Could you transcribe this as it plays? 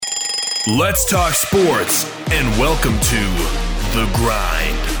Let's talk sports, and welcome to The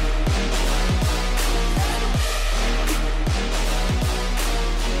Grind.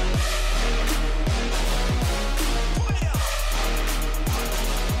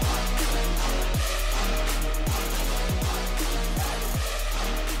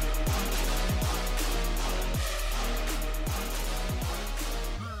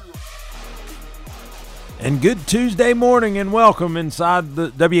 And good Tuesday morning and welcome inside the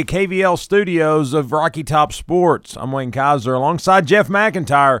WKVL studios of Rocky Top Sports. I'm Wayne Kaiser alongside Jeff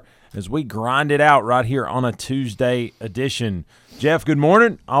McIntyre as we grind it out right here on a Tuesday edition. Jeff, good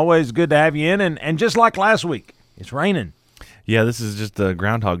morning. Always good to have you in. And just like last week, it's raining. Yeah, this is just a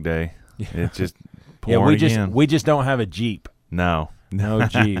Groundhog Day. It's just pouring again. We just don't have a Jeep. No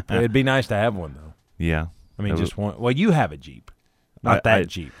Jeep. It'd be nice to have one, though. Yeah. I mean, just one. Well, you have a Jeep. Not that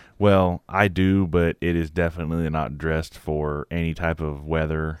Jeep. Well, I do, but it is definitely not dressed for any type of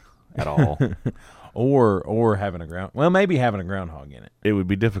weather at all. or having maybe having a groundhog in it. It would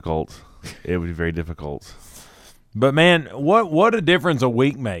be difficult. It would be very difficult. But, man, what a difference a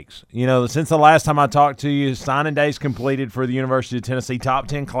week makes. You know, since the last time I talked to you, signing day's completed for the University of Tennessee top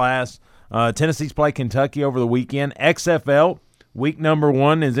 10 class. Tennessee's played Kentucky over the weekend. XFL, week number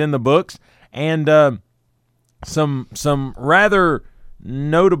 1 is in the books. And some rather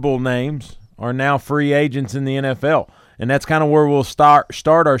notable names are now free agents in the NFL, and that's kind of where we'll start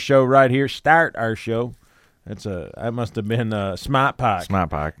our show right here. That must have been Smart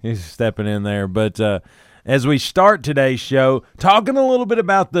Pike. He's stepping in there. But as we start today's show, talking a little bit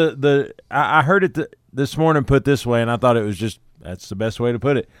about I heard it this morning put this way, and I thought it was that's the best way to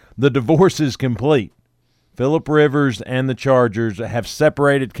put it. The divorce is complete. Phillip Rivers and the Chargers have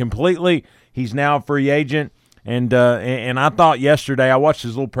separated completely. He's now a free agent. And I thought yesterday, I watched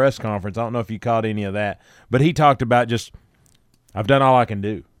his little press conference. I don't know if you caught any of that, but he talked about I've done all I can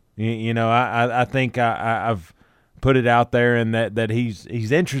do. You know, I think I've put it out there, and that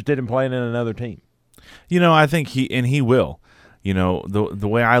he's interested in playing in another team. You know, I think he will. You know, the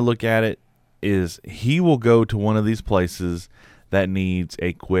way I look at it is he will go to one of these places that needs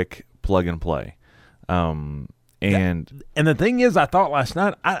a quick plug and play. And the thing is, I thought last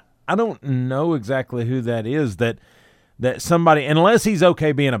night, I don't know exactly who that is that somebody, unless he's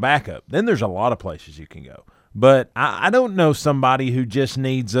okay being a backup, then there's a lot of places you can go. But I don't know somebody who just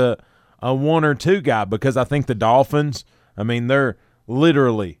needs a 1 or 2 guy, because I think the Dolphins, I mean, they're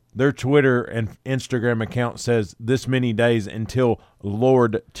literally, their Twitter and Instagram account says this many days until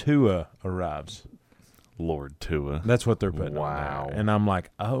Lord Tua arrives. Lord Tua. That's what they're putting on there. And I'm like,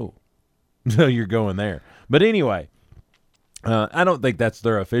 oh, so you're going there. But anyway, I don't think that's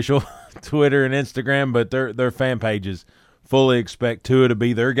their official Twitter and Instagram, but their fan pages fully expect Tua to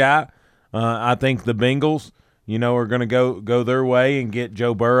be their guy. I think the Bengals, you know, are going to go their way and get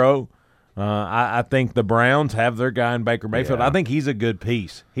Joe Burrow. I think the Browns have their guy in Baker Mayfield. Yeah. I think he's a good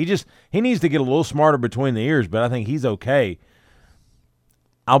piece. He needs to get a little smarter between the ears, but I think he's okay.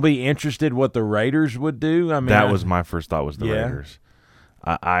 I'll be interested what the Raiders would do. I mean, that was my first thought, was the Raiders.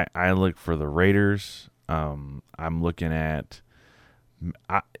 I look for the Raiders. I'm looking at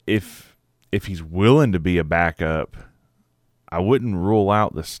if he's willing to be a backup, I wouldn't rule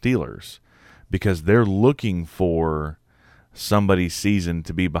out the Steelers, because they're looking for somebody seasoned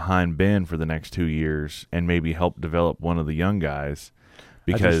to be behind Ben for the next 2 years and maybe help develop one of the young guys.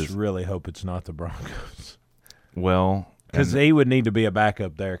 Because I just really hope it's not the Broncos. Well, because he would need to be a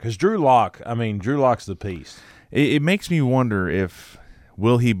backup there. Because Drew Lock's the piece. It makes me wonder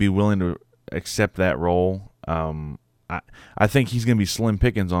will he be willing to accept that role. I think he's going to be slim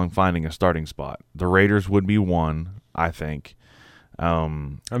pickings on finding a starting spot. The Raiders would be one, I think.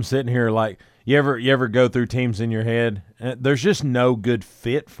 I'm sitting here like, you ever go through teams in your head? There's just no good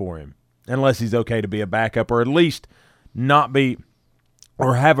fit for him unless he's okay to be a backup, or at least not be,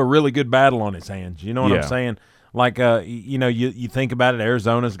 or have a really good battle on his hands. You know what I'm saying? Like, you know, you think about it.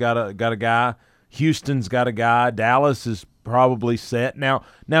 Arizona's got a guy. Houston's got a guy. Dallas is probably set. Now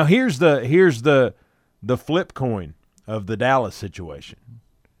here's the flip coin of the Dallas situation.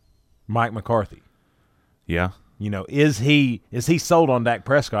 Mike McCarthy. Yeah. You know, is he sold on Dak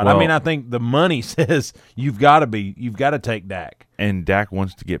Prescott? Well, I mean, I think the money says you've got to take Dak. And Dak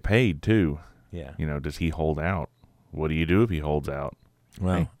wants to get paid too. Yeah. You know, does he hold out? What do you do if he holds out?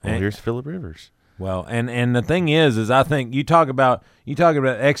 Well, here's Phillip Rivers. Well, and the thing is I think you talk about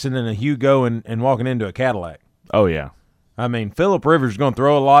exiting a Hugo and walking into a Cadillac. Oh yeah. I mean, Phillip Rivers is going to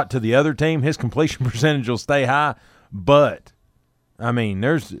throw a lot to the other team. His completion percentage will stay high, but I mean,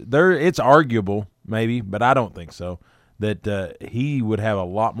 it's arguable maybe, but I don't think so, that he would have a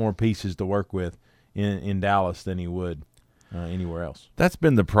lot more pieces to work with in Dallas than he would. anywhere else. That's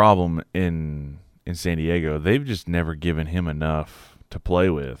been the problem in San Diego. They've just never given him enough to play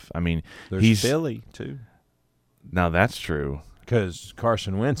with. I mean, There's Philly, too. Now, that's true. Because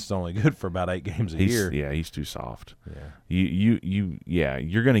Carson Wentz is only good for about 8 games a year. Yeah, he's too soft. Yeah.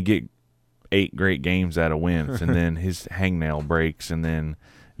 You're going to get 8 great games out of Wentz, and then his hangnail breaks, and then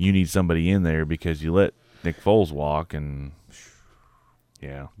you need somebody in there because you let Nick Foles walk, and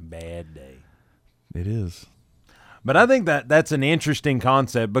bad day. It is. But I think that's an interesting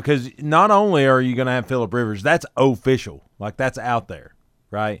concept because not only are you going to have Phillip Rivers, that's official. Like, that's out there,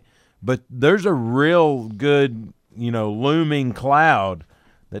 right? But there's a real good, looming cloud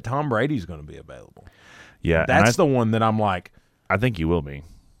that Tom Brady's going to be available. Yeah. That's the one that I'm like. I think he will be.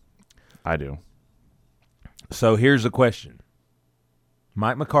 I do. So here's the question.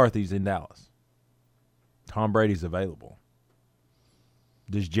 Mike McCarthy's in Dallas. Tom Brady's available.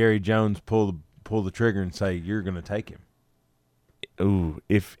 Does Jerry Jones pull the trigger and say, you're going to take him? Ooh,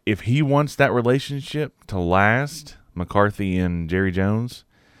 if he wants that relationship to last, McCarthy and Jerry Jones,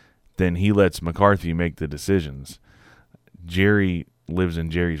 then he lets McCarthy make the decisions. Jerry lives in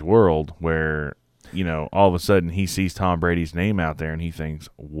Jerry's world where, all of a sudden he sees Tom Brady's name out there and he thinks,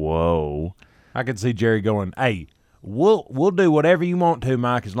 whoa. I could see Jerry going, hey, we'll do whatever you want to,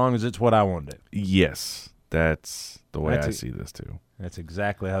 Mike, as long as it's what I want to do. Yes, that's the way I see this too. That's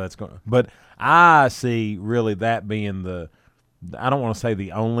exactly how that's going. But I see really that being I don't want to say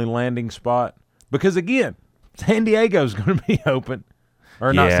the only landing spot because, again, San Diego's going to be open.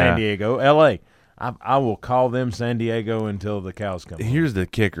 Or not San Diego, L.A. I will call them San Diego until the cows come home. Here's the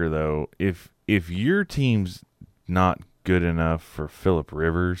kicker, though. If your team's not good enough for Phillip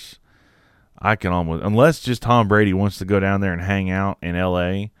Rivers, I can almost – unless just Tom Brady wants to go down there and hang out in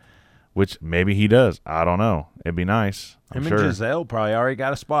L.A., which maybe he does. I don't know. It'd be nice. I'm sure. Him and Giselle probably already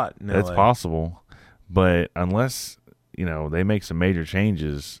got a spot in That's LA. possible. But unless, they make some major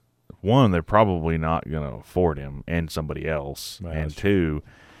changes, one, they're probably not going to afford him and somebody else. Right, and two,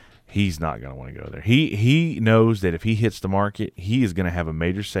 he's not going to want to go there. He knows that if he hits the market, he is going to have a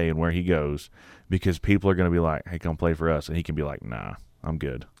major say in where he goes because people are going to be like, hey, come play for us. And he can be like, nah, I'm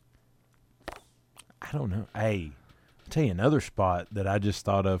good. I don't know. Hey, I'll tell you another spot that I just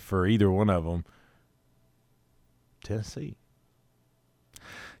thought of for either one of them. Tennessee.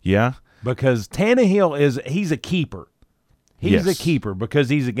 Yeah. Because Tannehill he's a keeper. He's a keeper because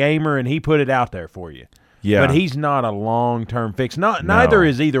he's a gamer and he put it out there for you. Yeah. But he's not a long-term fix. Neither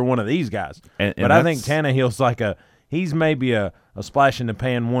is either one of these guys. But I think Tannehill's like he's maybe a splash in the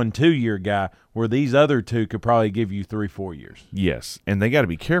pan 1-2 year guy where these other two could probably give you 3-4 years. Yes. And they got to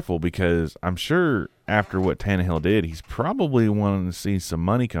be careful because I'm sure after what Tannehill did, he's probably wanting to see some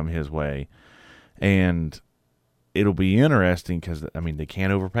money come his way. And it'll be interesting because, they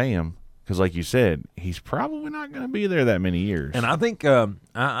can't overpay him. Because, like you said, he's probably not going to be there that many years. And I think,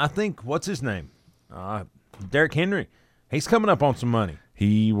 I think what's his name? Derrick Henry. He's coming up on some money.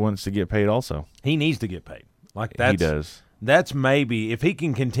 He wants to get paid also. He needs to get paid. He does. That's maybe, if he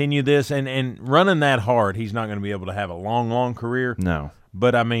can continue this and running that hard, he's not going to be able to have a long, long career. No.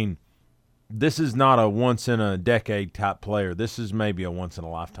 But, this is not a once-in-a-decade type player. This is maybe a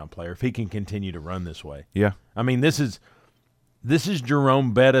once-in-a-lifetime player if he can continue to run this way. Yeah. This is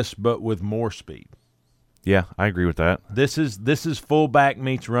Jerome Bettis, but with more speed. Yeah, I agree with that. This is fullback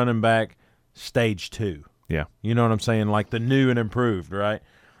meets running back stage 2. Yeah. You know what I'm saying? Like the new and improved, right?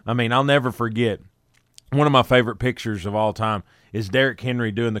 I'll never forget. One of my favorite pictures of all time is Derrick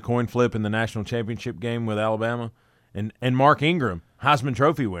Henry doing the coin flip in the national championship game with Alabama. And Mark Ingram, Heisman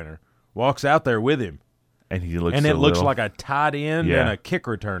Trophy winner, walks out there with him. And he looks it looks like a tight end Yeah. and a kick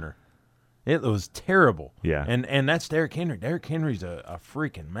returner. It was terrible. Yeah. And that's Derrick Henry. Derrick Henry's a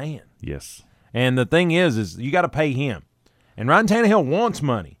freaking man. Yes. And the thing is you got to pay him. And Ryan Tannehill wants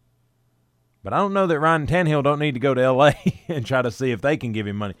money. But I don't know that Ryan Tannehill don't need to go to L.A. and try to see if they can give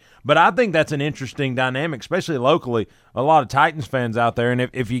him money. But I think that's an interesting dynamic, especially locally. A lot of Titans fans out there. And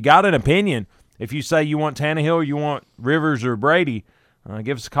if you got an opinion, if you say you want Tannehill or you want Rivers or Brady,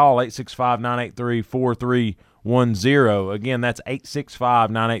 give us a call, 865-983-4310. Again, that's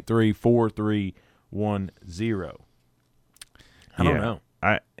 865-983-4310. I don't know.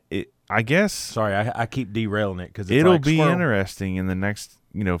 I guess. Sorry, I keep derailing it because it'll be interesting in the next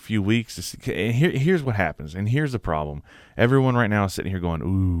few weeks. And here's what happens, and here's the problem. Everyone right now is sitting here going,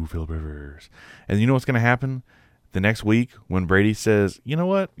 "Ooh, Phillip Rivers," and you know what's going to happen the next week when Brady says, "You know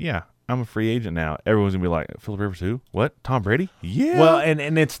what? Yeah, I'm a free agent now." Everyone's gonna be like, "Phillip Rivers who? What? Tom Brady? Yeah." Well,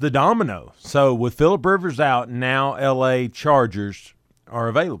 and it's the domino. So with Phillip Rivers out, now L.A. Chargers are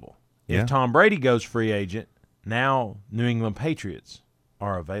available. Yeah. If Tom Brady goes free agent, now New England Patriots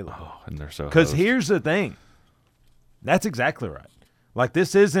are available. Oh, and they're so because here's the thing. That's exactly right. Like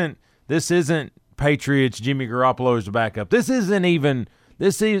this isn't Patriots. Jimmy Garoppolo is the backup. This isn't even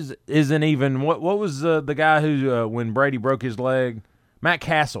what was the guy who when Brady broke his leg? Matt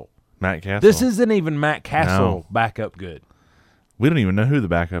Castle. This isn't even Matt Castle backup good. We don't even know who the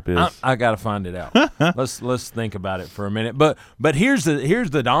backup is. I got to find it out. Let's think about it for a minute. But here's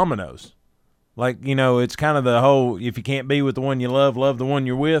the dominoes. Like, it's kind of the whole, if you can't be with the one you love the one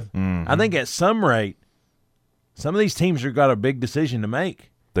you're with. Mm-hmm. I think at some rate, some of these teams have got a big decision to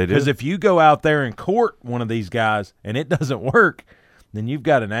make. They do. Because if you go out there and court one of these guys and it doesn't work, then you've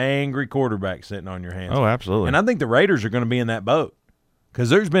got an angry quarterback sitting on your hands. Oh, absolutely. And I think the Raiders are going to be in that boat. Because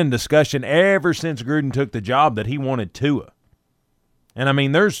there's been discussion ever since Gruden took the job that he wanted Tua. And, I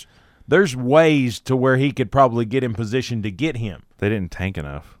mean, there's ways to where he could probably get in position to get him. They didn't tank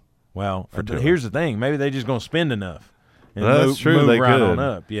enough. Well, here's the thing. Maybe they're just going to spend enough. And that's true. Move they right could. On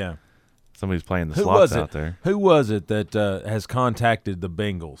up. Yeah. Somebody's playing the slots out there. Who was it that has contacted the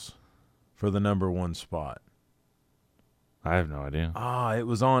Bengals for the number 1 spot? I have no idea. It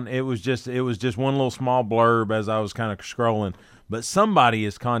was just one little small blurb as I was kind of scrolling. But somebody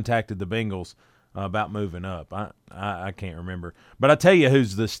has contacted the Bengals about moving up. I can't remember. But I tell you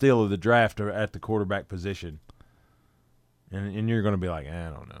who's the steal of the draft at the quarterback position. And you're going to be like, I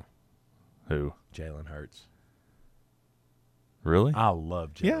don't know. Who? Jalen Hurts. Really? I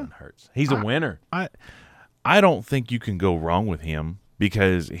love Jalen Hurts. He's a winner. I don't think you can go wrong with him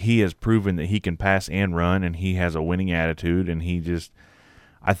because he has proven that he can pass and run, and he has a winning attitude, and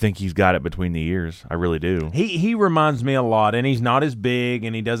I think he's got it between the ears. I really do. He reminds me a lot, and he's not as big,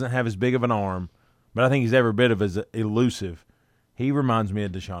 and he doesn't have as big of an arm, but I think he's every bit of as elusive. He reminds me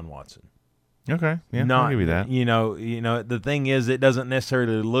of Deshaun Watson. Okay, yeah, I'll give you that. The thing is, it doesn't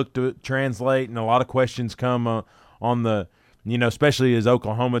necessarily look to translate, and a lot of questions come on the, especially his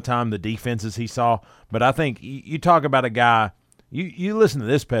Oklahoma time, the defenses he saw. But I think you talk about a guy, you listen to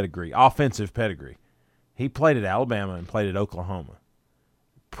this pedigree, offensive pedigree. He played at Alabama and played at Oklahoma.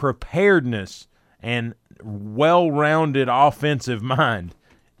 Preparedness and well-rounded offensive mind,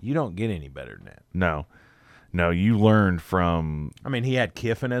 you don't get any better than that. No, you learned from. I mean, he had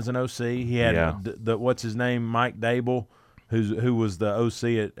Kiffin as an OC. He had the what's his name, Mike Dable, who was the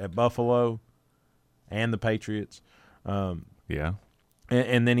OC at Buffalo, and the Patriots. And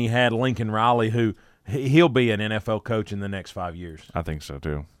then he had Lincoln Riley, who he'll be an NFL coach in the next 5 years. I think so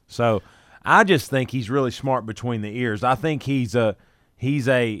too. So I just think he's really smart between the ears. I think he's a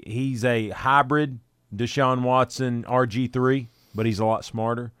hybrid Deshaun Watson RG3, but he's a lot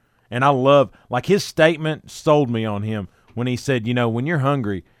smarter. And I love, like, his statement sold me on him when he said, when you're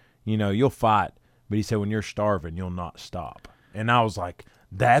hungry, you'll fight. But he said, when you're starving, you'll not stop. And I was like,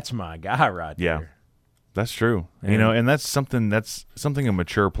 that's my guy right there. Yeah, that's true. And that's something a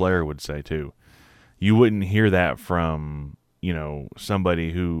mature player would say too. You wouldn't hear that from,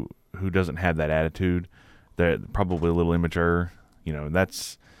 somebody who doesn't have that attitude. They're probably a little immature.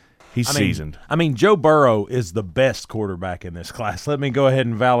 He's seasoned. I mean, Joe Burrow is the best quarterback in this class. Let me go ahead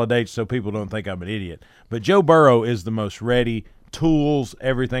and validate so people don't think I'm an idiot. But Joe Burrow is the most ready, tools,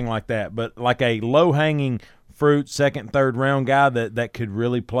 everything like that. But like a low-hanging fruit, second, third round guy that could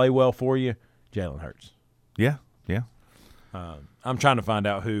really play well for you, Jalen Hurts. Yeah. I'm trying to find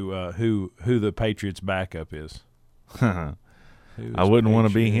out who the Patriots' backup is. I wouldn't want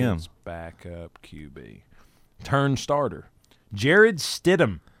to be him. Backup QB. Turn starter. Jared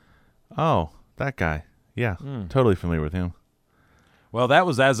Stidham. Oh, that guy. Yeah, totally familiar with him. Well, that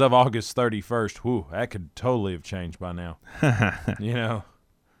was as of August 31st. Whew, that could totally have changed by now.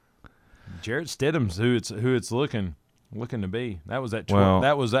 Jared Stidham's who it's looking to be. That was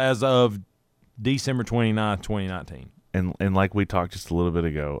that was as of December 29th, 2019. And like we talked just a little bit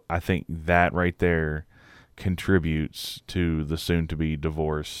ago, I think that right there contributes to the soon-to-be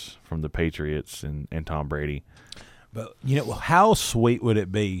divorce from the Patriots and Tom Brady. But, how sweet would it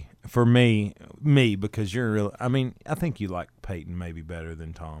be for me, because you're real. I mean, I think you like Peyton maybe better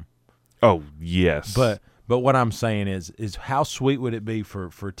than Tom. Oh, yes. But what I'm saying is how sweet would it be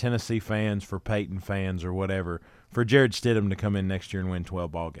for Tennessee fans, for Peyton fans or whatever, for Jared Stidham to come in next year and win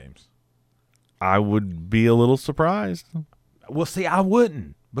 12 ball games? I would be a little surprised. Well, see, I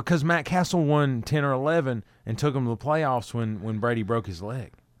wouldn't, because Matt Castle won 10 or 11 and took them to the playoffs when Brady broke his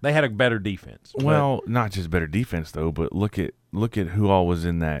leg. They had a better defense. Well, not just better defense though, but look at who all was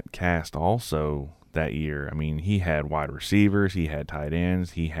in that cast also that year. I mean, he had wide receivers, he had tight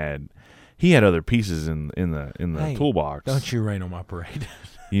ends, he had other pieces in the toolbox. Don't you rain on my parade.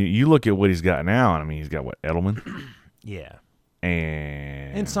 you look at what he's got now, and I mean, he's got what, Edelman? Yeah.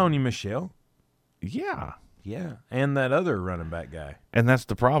 And Sony Michel. Yeah. Yeah, and that other running back guy. And that's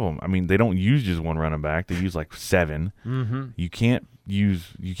the problem. I mean, they don't use just one running back. They use like 7. Mm-hmm. You can't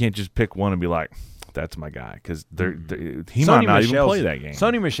just pick one and be like, that's my guy, because he Sony might not even Michel's, play that game.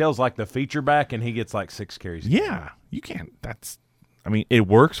 Sony Michel's like the feature back, and he gets like 6 carries. Yeah, you can't. I mean, it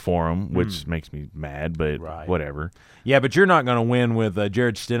works for him, which makes me mad, but whatever. Yeah, but you're not going to win with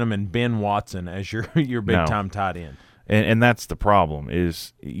Jared Stidham and Ben Watson as your big-time tight end. And that's the problem,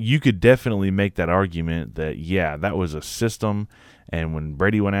 is you could definitely make that argument that, yeah, that was a system, and when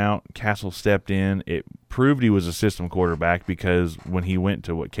Brady went out, Castle stepped in. It proved he was a system quarterback because when he went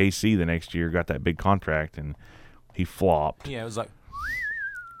to KC the next year, got that big contract, and he flopped. Yeah, it was like –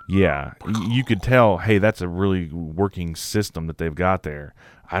 yeah, you could tell, hey, that's a really working system that they've got there.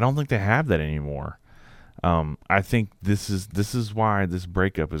 I don't think they have that anymore. I think this is why this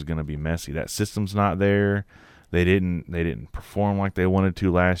breakup is going to be messy. That system's not there. They didn't perform like they wanted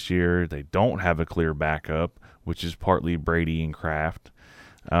to last year. They don't have a clear backup, which is partly Brady and Kraft.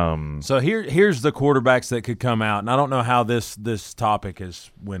 So here's the quarterbacks that could come out, and I don't know how this topic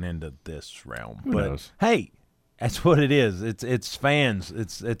has went into this realm. Who knows? Hey, that's what it is. It's fans.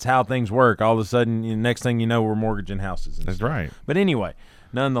 It's how things work. All of a sudden, next thing you know, we're mortgaging houses. That's right. But anyway,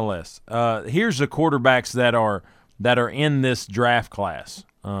 nonetheless, here's the quarterbacks that are in this draft class: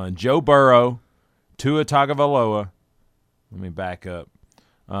 Joe Burrow, Tua Tagovailoa. Let me back up.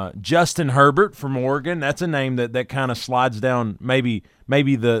 Justin Herbert from Oregon. That's a name that kind of slides down maybe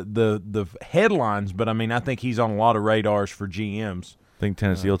the headlines, but I mean I think he's on a lot of radars for GMs. Think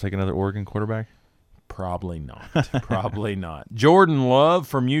Tennessee will take another Oregon quarterback? Probably not. Probably not. Jordan Love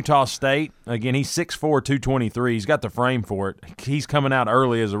from Utah State. Again, he's 6'4", 223. He's got the frame for it. He's coming out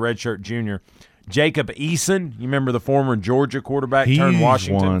early as a redshirt junior. Jacob Eason, you remember the former Georgia quarterback turned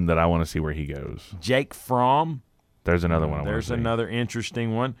Washington? He's one that I want to see where he goes. Jake Fromm. There's another one. There's another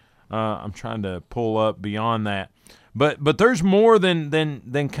interesting one. I'm trying to pull up beyond that. But there's more than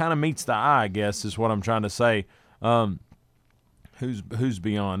kind of meets the eye, I guess, is what I'm trying to say. Who's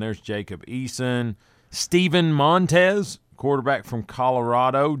beyond? There's Jacob Eason. Steven Montez, quarterback from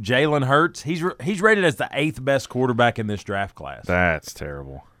Colorado. Jalen Hurts. He's rated as the 8th best quarterback in this draft class. That's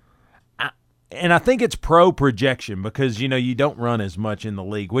terrible. And I think it's pro projection because, you don't run as much in the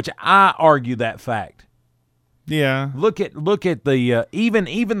league, which I argue that fact. Yeah. Look at the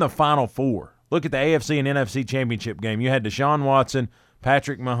even the Final Four. Look at the AFC and NFC championship game. You had Deshaun Watson,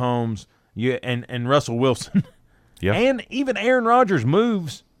 Patrick Mahomes, and Russell Wilson. Yeah. And even Aaron Rodgers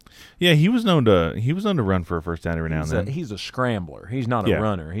moves. Yeah, he was known to run for a first down every now and then. He's a scrambler. He's not a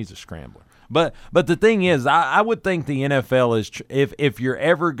runner. He's a scrambler. But the thing is, I would think the NFL is if you're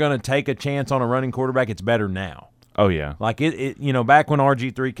ever going to take a chance on a running quarterback, it's better now. Oh yeah, like it back when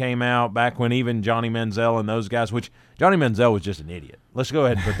RG3 came out, back when even Johnny Manziel and those guys, which Johnny Manziel was just an idiot. Let's go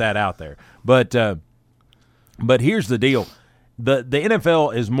ahead and put that out there. But here's the deal: the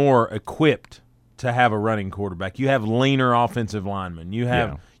NFL is more equipped to have a running quarterback. You have leaner offensive linemen. You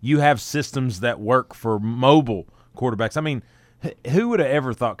have systems that work for mobile quarterbacks. I mean, who would have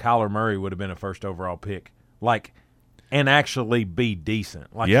ever thought Kyler Murray would have been a first overall pick? And actually be decent.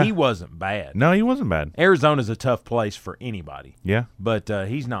 He wasn't bad. No, he wasn't bad. Arizona's a tough place for anybody. Yeah. But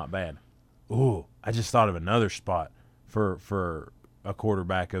he's not bad. Ooh, I just thought of another spot for a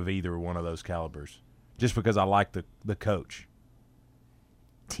quarterback of either one of those calibers just because I like the coach.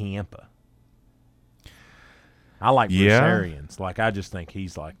 Tampa. I like Bruce Arians. I just think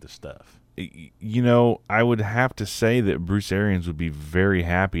he's like the stuff. I would have to say that Bruce Arians would be very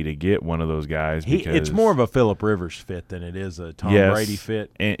happy to get one of those guys. Because it's more of a Phillip Rivers fit than it is a Tom Brady fit.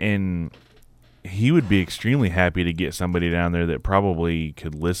 And he would be extremely happy to get somebody down there that probably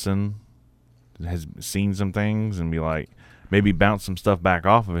could listen, has seen some things, and be like, maybe bounce some stuff back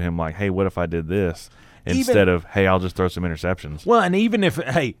off of him, like, hey, what if I did this? Instead of, hey, I'll just throw some interceptions. Well, and even if,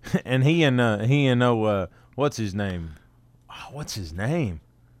 hey, and he and what's his name? Oh, what's his name?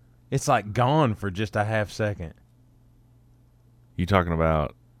 It's gone for just a half second. You talking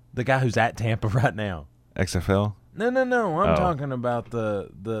about the guy who's at Tampa right now? XFL? No. I'm talking about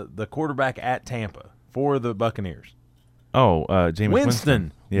the quarterback at Tampa for the Buccaneers. Oh, Jameis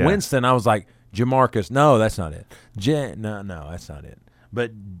Winston. Yeah. Winston. I was like, Jamarcus. No, that's not it. No, that's not it.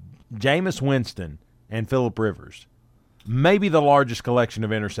 But Jameis Winston and Phillip Rivers, maybe the largest collection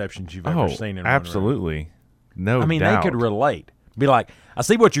of interceptions you've ever seen in absolutely. No doubt. I mean, they could relate. Be like, I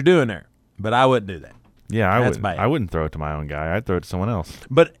see what you're doing there, but I wouldn't do that. Yeah, I wouldn't throw it to my own guy. I'd throw it to someone else.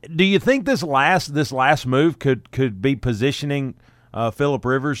 But do you think this last move could be positioning Phillip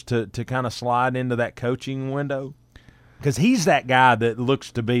Rivers to kind of slide into that coaching window? Because he's that guy that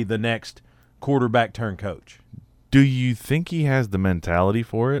looks to be the next quarterback turned coach. Do you think he has the mentality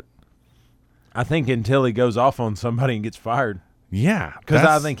for it? I think until he goes off on somebody and gets fired. Yeah. Because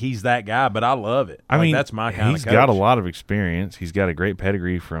I think he's that guy, but I love it. I mean, that's my kind of coach. He's got a lot of experience. He's got a great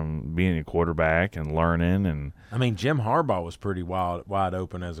pedigree from being a quarterback and learning. And I mean, Jim Harbaugh was pretty wide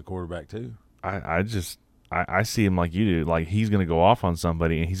open as a quarterback too. I see him like you do. Like, he's going to go off on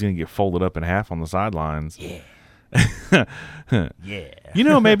somebody, and he's going to get folded up in half on the sidelines. Yeah.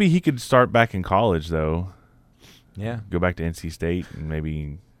 Yeah. Maybe he could start back in college, though. Yeah. Go back to NC State and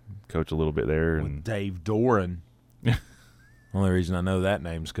maybe coach a little bit there. With Dave Doran. Only reason I know that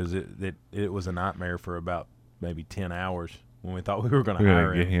name is because it was a nightmare for about maybe 10 hours when we thought we were going to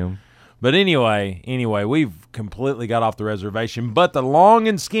hire him. But anyway, we've completely got off the reservation. But the long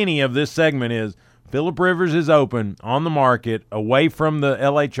and skinny of this segment is Phillip Rivers is open on the market away from the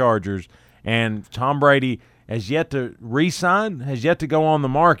L.A. Chargers, and Tom Brady has yet to re-sign, has yet to go on the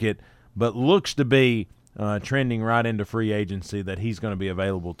market, but looks to be trending right into free agency that he's going to be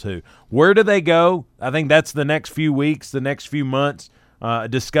available to. Where do they go? I think that's the next few weeks, the next few months,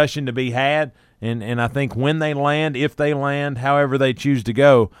 discussion to be had. And I think when they land, if they land, however they choose to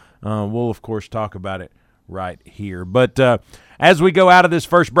go, we'll, of course, talk about it right here. But as we go out of this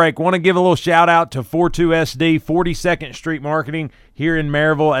first break, want to give a little shout-out to 42SD, 42nd Street Marketing here in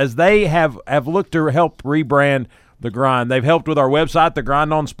Maryville, as they have looked to help rebrand The Grind. They've helped with our website,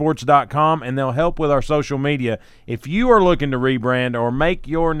 thegrindonsports.com, and they'll help with our social media. If you are looking to rebrand or make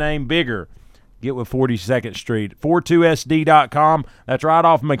your name bigger, get with 42nd Street. 42sd.com. That's right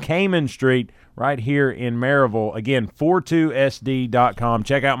off McCaman Street right here in Maryville. Again, 42sd.com.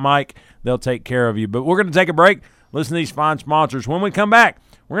 Check out Mike. They'll take care of you. But we're going to take a break, listen to these fine sponsors. When we come back,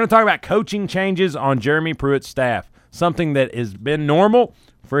 we're going to talk about coaching changes on Jeremy Pruitt's staff, something that has been normal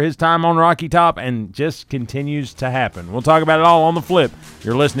for his time on Rocky Top and just continues to happen. We'll talk about it all on the flip.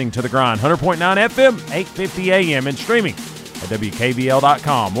 You're listening to The Grind, 100.9 FM, 850 AM, and streaming at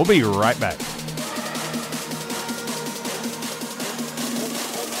WKVL.com. We'll be right back.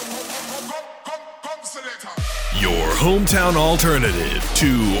 Your hometown alternative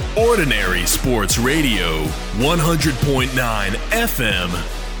to ordinary sports radio, 100.9 FM,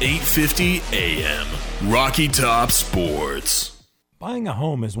 850 AM. Rocky Top Sports. Buying a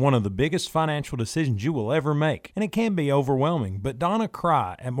home is one of the biggest financial decisions you will ever make, and it can be overwhelming, but Donna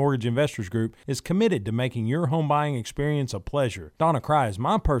Cry at Mortgage Investors Group is committed to making your home buying experience a pleasure. Donna Cry is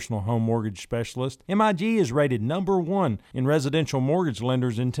my personal home mortgage specialist. MIG is rated #1 in residential mortgage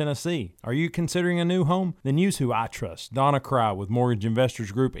lenders in Tennessee. Are you considering a new home? Then use who I trust, Donna Cry with Mortgage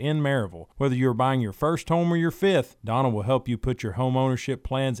Investors Group in Maryville. Whether you're buying your first home or your fifth, Donna will help you put your home ownership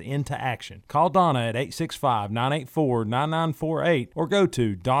plans into action. Call Donna at 865-984-9948 or go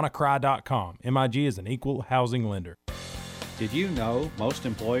to donnacry.com. MIG is an equal housing lender. Did you know most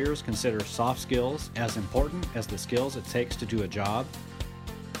employers consider soft skills as important as the skills it takes to do a job?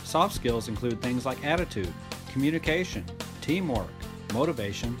 Soft skills include things like attitude, communication, teamwork,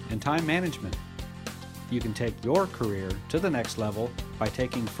 motivation, and time management. You can take your career to the next level by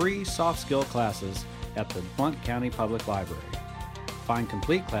taking free soft skill classes at the Blount County Public Library. Find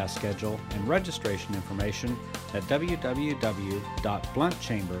complete class schedule and registration information at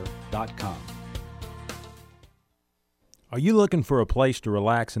www.bluntchamber.com. Are you looking for a place to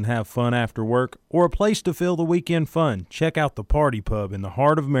relax and have fun after work, or a place to fill the weekend fun? Check out the Party Pub in the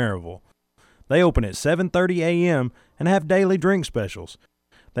heart of Maryville. They open at 7:30 a.m. and have daily drink specials.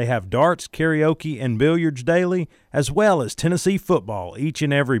 They have darts, karaoke, and billiards daily, as well as Tennessee football each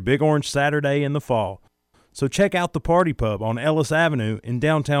and every Big Orange Saturday in the fall. So check out the Party Pub on Ellis Avenue in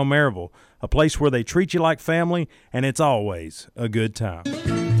downtown Maryville, a place where they treat you like family, and it's always a good time.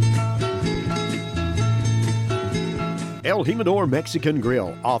 El Jimador Mexican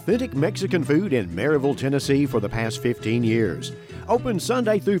Grill, authentic Mexican food in Maryville, Tennessee for the past 15 years. Open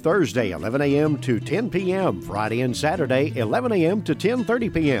Sunday through Thursday, 11 a.m. to 10 p.m., Friday and Saturday, 11 a.m. to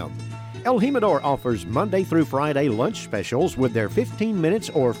 10:30 p.m. El Jimador offers Monday through Friday lunch specials with their 15 minutes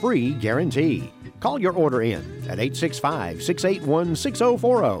or free guarantee. Call your order in at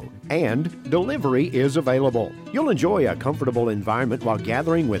 865-681-6040, and delivery is available. You'll enjoy a comfortable environment while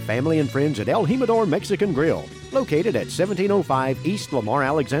gathering with family and friends at El Jimador Mexican Grill, located at 1705 East Lamar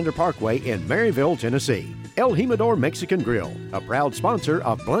Alexander Parkway in Maryville, Tennessee. El Jimador Mexican Grill, a proud sponsor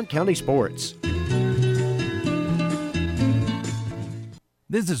of Blount County Sports.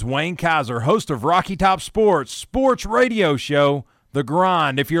 This is Wayne Kaiser, host of Rocky Top Sports, sports radio show, The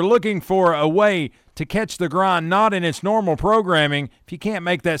Grind. If you're looking for a way to catch The Grind not in its normal programming, if you can't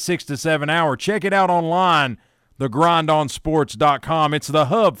make that 6 to 7 hour, check it out online, thegrindonsports.com. It's the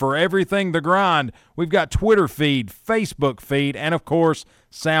hub for everything The Grind. We've got Twitter feed, Facebook feed, and, of course,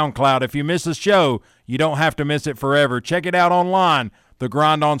 SoundCloud. If you miss a show, you don't have to miss it forever. Check it out online,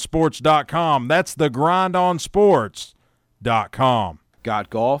 thegrindonsports.com. That's thegrindonsports.com. Got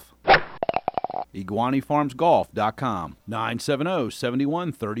golf? IguaniFarmsGolf.com,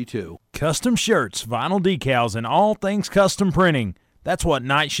 970-7132. Custom shirts, vinyl decals, and all things custom printing. That's what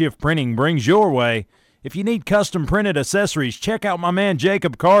Night Shift Printing brings your way. If you need custom printed accessories, check out my man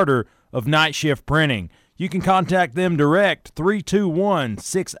Jacob Carter of Night Shift Printing. You can contact them direct,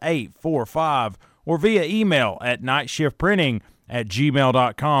 321-6845, or via email at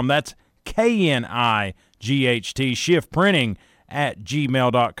nightshiftprinting@gmail.com. That's KNIGHT,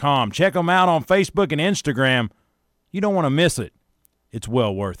 shiftprinting@gmail.com. Check them out on Facebook and Instagram. You don't want to miss it. It's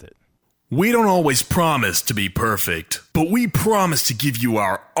well worth it. We don't always promise to be perfect, but we promise to give you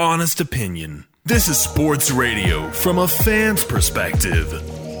our honest opinion. This is sports radio from a fan's perspective.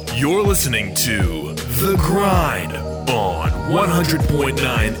 You're listening to The Grind on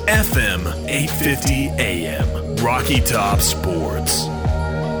 100.9 FM, 850 AM, Rocky Top Sports.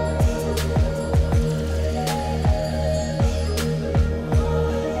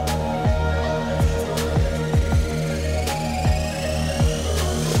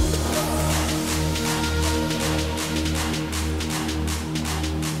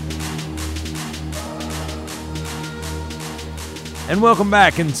 And welcome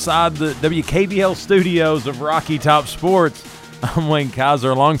back inside the WKVL studios of Rocky Top Sports. I'm Wayne Kaiser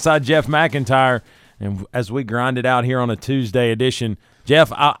alongside Jeff McIntyre. And as we grind it out here on a Tuesday edition, Jeff,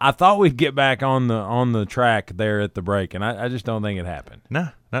 I thought we'd get back on the track there at the break, and I just don't think it happened. No,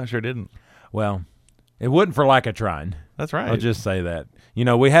 sure didn't. Well, it wasn't for lack of trying. That's right. I'll just say that. You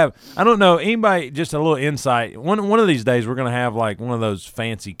know, we have, I don't know, anybody, just a little insight. One of these days we're going to have like one of those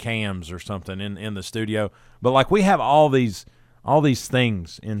fancy cams or something in the studio. But like we have all these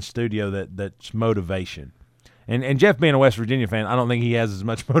things in studio that's motivation. And Jeff being a West Virginia fan, I don't think he has as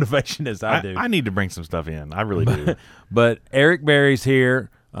much motivation as I do. I need to bring some stuff in. I really do. But Eric Berry's here.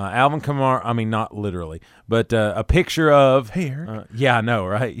 Alvin Kamara, I mean, not literally, but a picture of. Hey, Eric. Yeah, I know,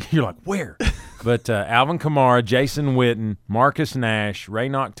 right? You're like, where? But Alvin Kamara, Jason Witten, Marcus Nash,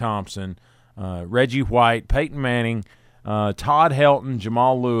 Raynoch Thompson, Reggie White, Peyton Manning, Todd Helton,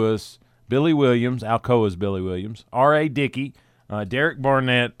 Jamal Lewis, Billy Williams, Alcoa's Billy Williams, R.A. Dickey, Derek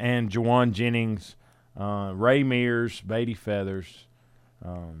Barnett, and Jawan Jennings, Ray Mears, Beatty Feathers.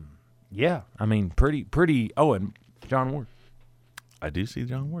 Yeah, I mean, pretty. Oh, and John Ward. I do see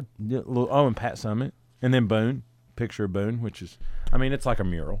John Ward. Oh, and Pat Summitt. And then Boone. Picture of Boone, which is, I mean, it's like a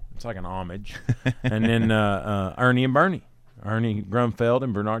mural. It's like an homage. And then Ernie and Bernie. Ernie Grunfeld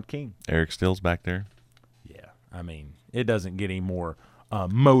and Bernard King. Eric Stills back there. Yeah, I mean, it doesn't get any more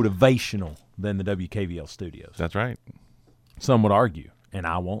motivational than the WKVL studios. That's right. Some would argue, and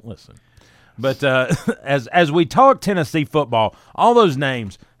I won't listen. But as we talk Tennessee football, all those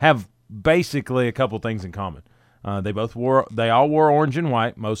names have basically a couple things in common. They all wore orange and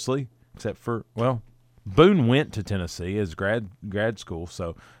white mostly, except for, well, Boone went to Tennessee as grad school.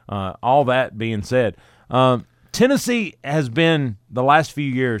 So all that being said, Tennessee has been the last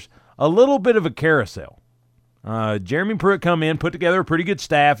few years a little bit of a carousel. Jeremy Pruitt come in, put together a pretty good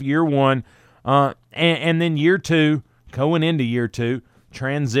staff year one, and then year two, going into year two,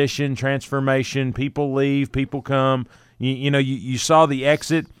 transition, transformation, people leave, people come. You saw the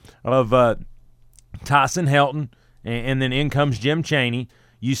exit of Tyson Helton, and then in comes Jim Chaney.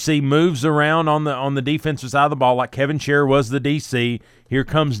 You see moves around on the defensive side of the ball, like Kevin Sherr was the DC. Here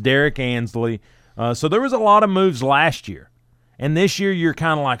comes Derek Ansley. So there was a lot of moves last year. And this year you're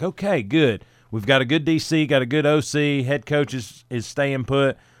kind of like, okay, good. We've got a good DC, got a good OC. Head coach is staying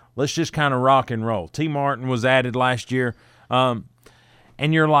put. Let's just kind of rock and roll. T. Martin was added last year. And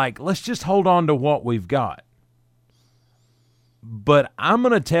you're like, let's just hold on to what we've got. But I'm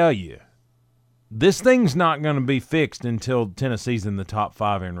going to tell you, this thing's not going to be fixed until Tennessee's in the top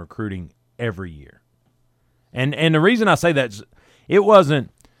 5 in recruiting every year. And the reason I say that is it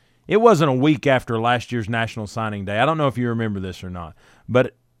wasn't a week after last year's National Signing Day. I don't know if you remember this or not,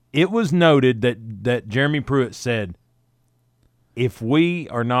 but it was noted that Jeremy Pruitt said, if we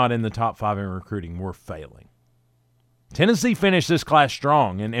are not in the top 5 in recruiting, we're failing. Tennessee finished this class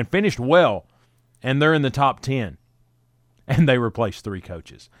strong and finished well, and they're in the top 10. And they replaced 3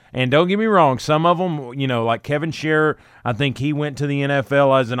 coaches. And don't get me wrong, some of them, like Kevin Sherr, I think he went to the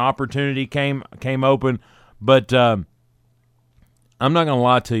NFL as an opportunity came open. But I'm not going to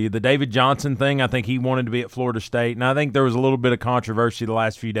lie to you. The David Johnson thing, I think he wanted to be at Florida State. And I think there was a little bit of controversy the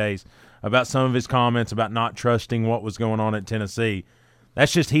last few days about some of his comments about not trusting what was going on at Tennessee.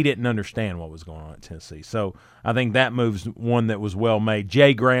 That's just he didn't understand what was going on at Tennessee. So I think that move's one that was well made.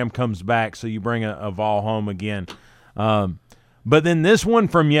 Jay Graham comes back, so you bring a Vol home again. But then this one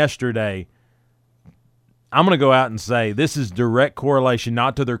from yesterday, I'm going to go out and say this is direct correlation,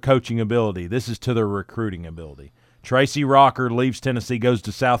 not to their coaching ability. This is to their recruiting ability. Tracy Rocker leaves Tennessee, goes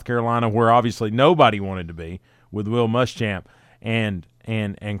to South Carolina, where obviously nobody wanted to be, with Will Muschamp, and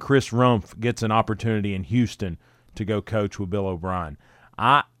Chris Rumpf gets an opportunity in Houston to go coach with Bill O'Brien.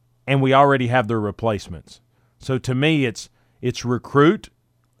 And we already have their replacements. So to me, it's recruit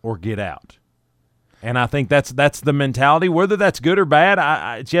or get out. And I think that's the mentality. Whether that's good or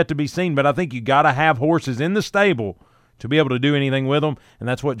bad, it's yet to be seen. But I think you got to have horses in the stable to be able to do anything with them, and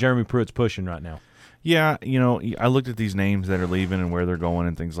that's what Jeremy Pruitt's pushing right now. Yeah, I looked at these names that are leaving and where they're going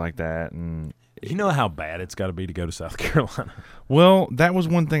and things like that, and you know how bad it's got to be to go to South Carolina. Well, that was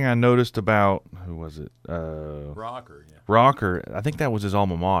one thing I noticed about who was it? Rocker. Yeah. Rocker. I think that was his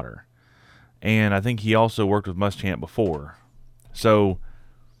alma mater, and I think he also worked with Muschamp before. So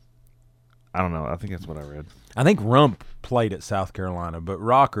I don't know. I think that's what I read. I think Rump played at South Carolina, but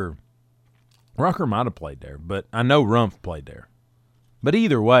Rocker might have played there. But I know Rump played there. But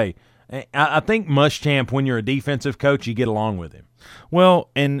either way, I think Muschamp, when you're a defensive coach, you get along with him. Well,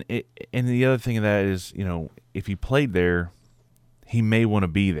 and the other thing of that is, if he played there, he may want to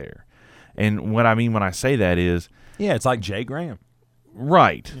be there. And what I mean when I say that is, yeah, it's like Jay Graham.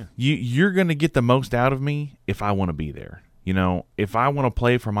 Right. Yeah. You're going to get the most out of me if I want to be there. If I want to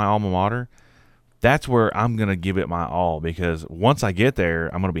play for my alma mater, that's where I'm going to give it my all, because once I get there,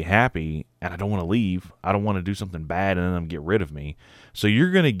 I'm going to be happy, and I don't want to leave. I don't want to do something bad and then them get rid of me. So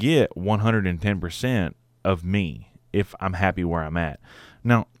you're going to get 110% of me if I'm happy where I'm at.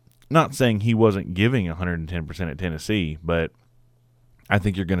 Now, not saying he wasn't giving 110% at Tennessee, but I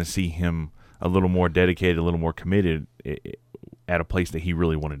think you're going to see him a little more dedicated, a little more committed at a place that he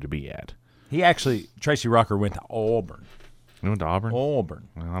really wanted to be at. Tracy Rocker went to Auburn. He went to Auburn? Auburn.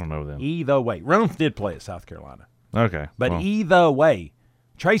 Well, I don't know them. Either way. Rumpf did play at South Carolina. Okay. But either way,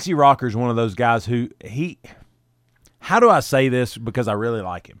 Tracy Rocker's one of those guys who how do I say this because I really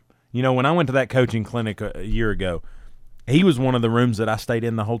like him? When I went to that coaching clinic a year ago, he was one of the rooms that I stayed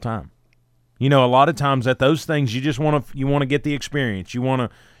in the whole time. A lot of times at those things you just want to get the experience. You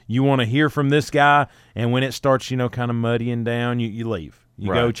want to hear from this guy, and when it starts, kind of muddying down, you leave.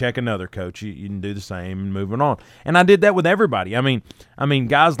 You go check another coach. You can do the same and moving on. And I did that with everybody. I mean,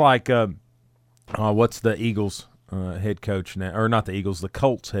 guys like what's the Eagles head coach now, or not the Eagles, the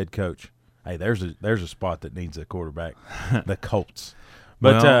Colts head coach. Hey, there's a spot that needs a quarterback. The Colts.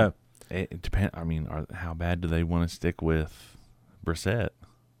 But it depends. I mean, how bad do they want to stick with Brissett?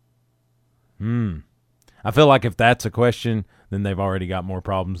 I feel like if that's a question, then they've already got more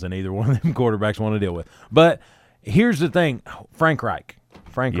problems than either one of them quarterbacks want to deal with. But here's the thing, Frank Reich.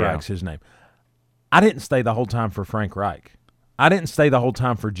 Frank Reich's his name. I didn't stay the whole time for Frank Reich. I didn't stay the whole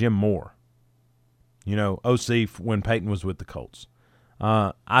time for Jim Moore. OC when Peyton was with the Colts.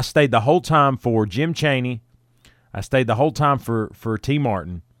 I stayed the whole time for Jim Chaney. I stayed the whole time for T.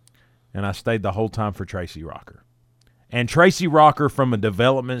 Martin. And I stayed the whole time for Tracy Rocker. And Tracy Rocker, from a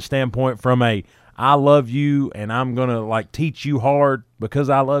development standpoint, from a I love you and I'm going to teach you hard because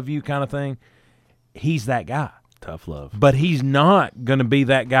I love you kind of thing, he's that guy. Tough love. But he's not going to be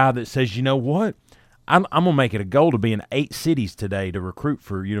that guy that says, you know what, I'm going to make it a goal to be in 8 cities today to recruit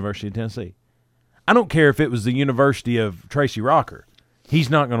for University of Tennessee. I don't care if it was the University of Tracy Rocker. He's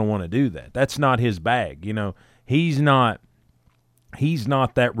not going to want to do that. That's not his bag. He's not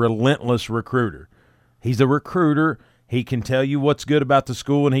that relentless recruiter. He's a recruiter. He can tell you what's good about the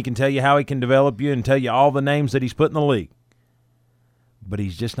school, and he can tell you how he can develop you and tell you all the names that he's put in the league. But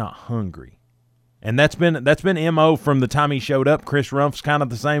he's just not hungry. And that's been MO from the time he showed up. Chris Rumpf's kind of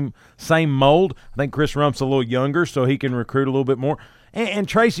the same mold. I think Chris Rumpf's a little younger, so he can recruit a little bit more. And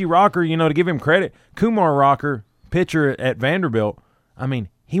Tracy Rocker, to give him credit, Kumar Rocker, pitcher at Vanderbilt,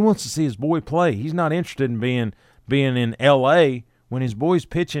 he wants to see his boy play. He's not interested in being in L.A. when his boy's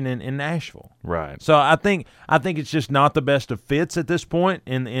pitching in Nashville. Right. So I think it's just not the best of fits at this point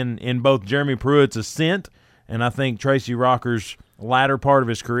in both Jeremy Pruitt's ascent and I think Tracy Rocker's latter part of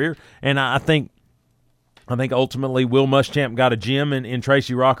his career. And I think ultimately Will Muschamp got a gem in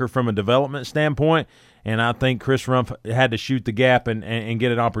Tracy Rocker from a development standpoint, and I think Chris Rumpf had to shoot the gap and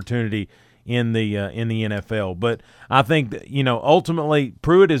get an opportunity in the NFL. But I think ultimately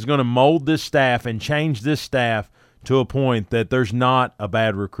Pruitt is going to mold this staff and change this staff to a point that there's not a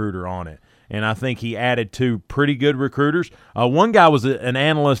bad recruiter on it. And I think he added 2 pretty good recruiters. One guy was an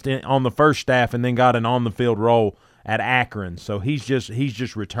analyst on the first staff and then got an on-the-field role at Akron, so he's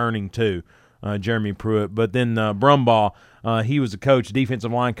just returning too. Jeremy Pruitt. But then Brumbaugh, he was a coach,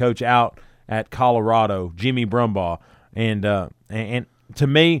 defensive line coach out at Colorado, Jimmy Brumbaugh. And to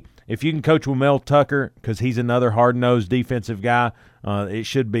me, if you can coach with Mel Tucker, because he's another hard-nosed defensive guy, it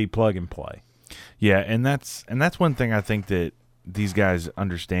should be plug and play. Yeah, and that's one thing I think that these guys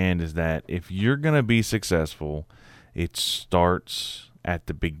understand is that if you're going to be successful, it starts at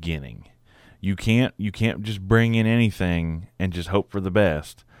the beginning. You can't just bring in anything and just hope for the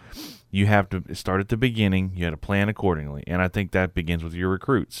best. You have to start at the beginning. You have to plan accordingly, and I think that begins with your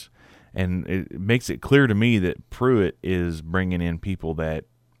recruits. And it makes it clear to me that Pruitt is bringing in people that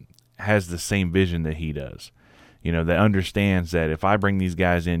has the same vision that he does. That understands that if I bring these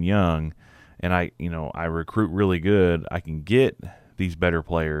guys in young and I recruit really good, I can get these better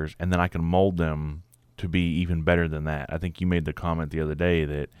players, and then I can mold them to be even better than that. I think you made the comment the other day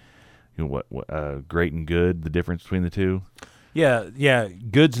that what great and good, the difference between the two. Yeah.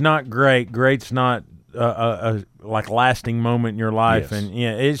 Good's not great. Great's not a like lasting moment in your life, Yes. and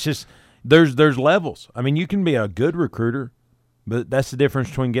it's just there's levels. I mean, you can be a good recruiter, but that's the difference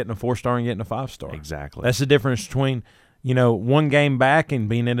between getting a 4-star and getting a 5-star. Exactly. That's the difference between one game back and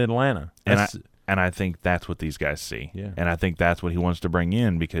being in Atlanta. And I think that's what these guys see. Yeah. And I think that's what he wants to bring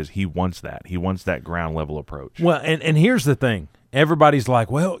in because he wants that. He wants that ground level approach. Well, and here's the thing. Everybody's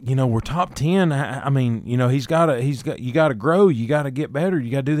like, well, we're top 10. I mean, you got to grow. You got to get better. You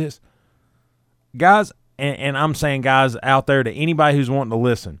got to do this. Guys, and I'm saying guys out there to anybody who's wanting to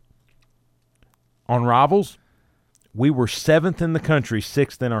listen. On Rivals, we were 7th in the country,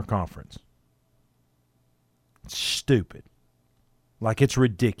 6th in our conference. It's stupid. Like, it's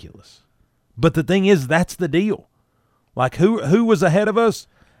ridiculous. But the thing is, that's the deal. Like, who was ahead of us?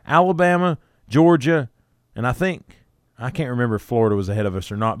 Alabama, Georgia, and I can't remember if Florida was ahead of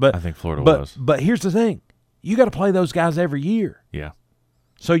us or not. But I think Florida was. But here's the thing. You got to play those guys every year. Yeah.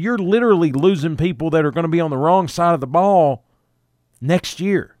 So you're literally losing people that are going to be on the wrong side of the ball next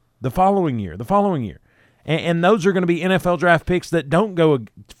year, the following year. And those are going to be NFL draft picks that don't go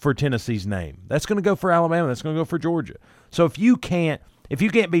for Tennessee's name. That's going to go for Alabama. That's going to go for Georgia. So if you can't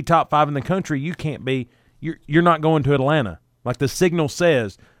be top 5 in the country, you're not going to Atlanta. Like the signal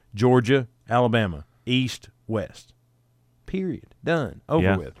says, Georgia, Alabama, East, West. Period. Done.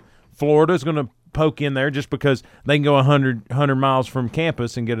 Over with. Florida's going to poke in there just because they can go 100 miles from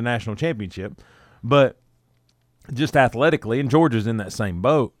campus and get a national championship. But just athletically, and Georgia's in that same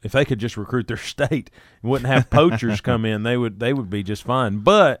boat. If they could just recruit their state and wouldn't have poachers come in, they would be just fine.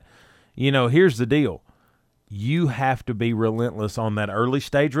 But, here's the deal. You have to be relentless on that early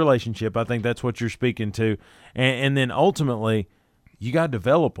stage relationship. I think that's what you're speaking to. And then ultimately, you got to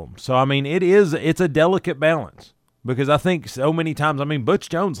develop them. So, I mean, it's a delicate balance because I think so many times, Butch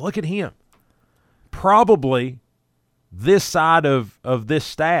Jones, look at him. Probably this side of this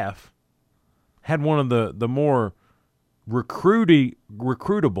staff had one of the more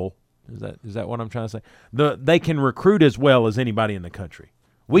recruitable. Is that what I'm trying to say? They can recruit as well as anybody in the country.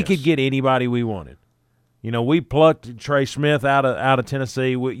 We could get anybody we wanted. We plucked Trey Smith out of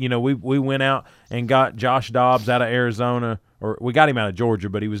Tennessee. We went out and got Josh Dobbs out of Arizona, or we got him out of Georgia,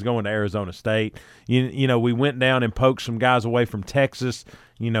 but he was going to Arizona State. We went down and poked some guys away from Texas.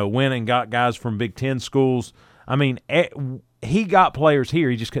 Went and got guys from Big Ten schools. I mean, he got players here.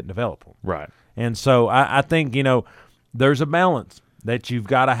 He just couldn't develop them. Right. And so I think, there's a balance that you've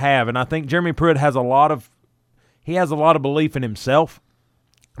got to have. And I think Jeremy Pruitt has a lot of belief in himself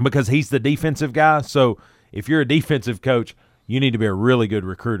because he's the defensive guy. So if you're a defensive coach, you need to be a really good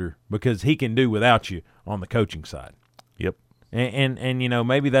recruiter because he can do without you on the coaching side. Yep. And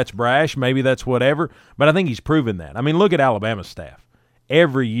maybe that's brash, maybe that's whatever, but I think he's proven that. I mean, look at Alabama's staff.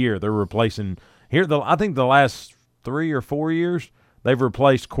 Every year they're replacing here. I think the last 3 or 4 years they've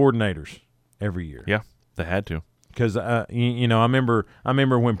replaced coordinators every year. Yeah, they had to. Because I remember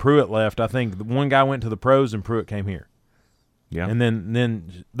when Pruitt left. I think one guy went to the pros and Pruitt came here. Yeah, and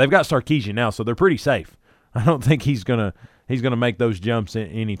then they've got Sarkisian now, so they're pretty safe. I don't think he's gonna make those jumps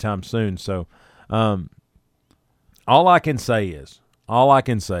anytime soon. So, all I can say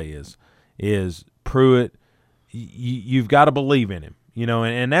is Pruitt. You've got to believe in him.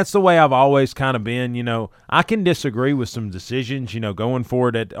 And that's the way I've always kind of been. I can disagree with some decisions, going for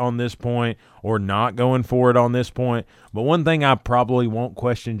it on this point or not going for it on this point. But one thing I probably won't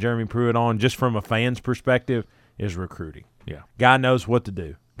question Jeremy Pruitt on, just from a fan's perspective, is recruiting. Yeah. Guy knows what to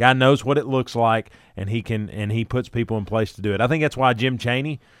do. Guy knows what it looks like, and he puts people in place to do it. I think that's why Jim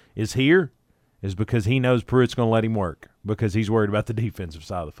Chaney is here, is because he knows Pruitt's going to let him work because he's worried about the defensive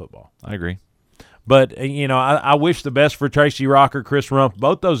side of the football. I agree. But, I wish the best for Tracy Rocker, Chris Rumpf.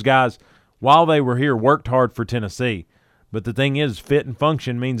 Both those guys, while they were here, worked hard for Tennessee. But the thing is, fit and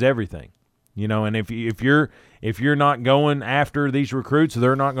function means everything. And if you're not going after these recruits,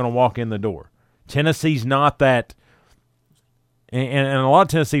 they're not going to walk in the door. Tennessee's not that. And a lot of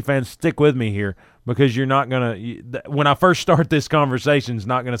Tennessee fans stick with me here because you're not going to – when I first start this conversation, it's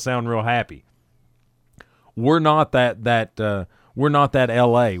not going to sound real happy. we're not that we're not that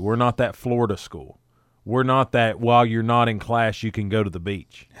LA. We're not that Florida school. We're not that while you're not in class you can go to the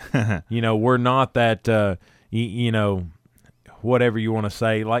beach. We're not that whatever you want to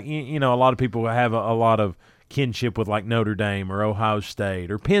say. Like a lot of people have a lot of kinship with like Notre Dame or Ohio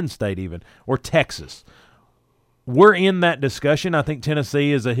State or Penn State even or Texas. We're in that discussion. I think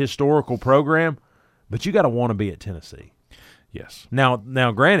Tennessee is a historical program, but you got to want to be at Tennessee. Yes. Now,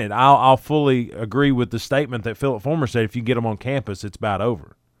 granted, I'll fully agree with the statement that Phillip Former said. If you get them on campus, it's about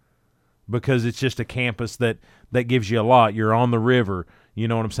over, because it's just a campus that gives you a lot. You're on the river. You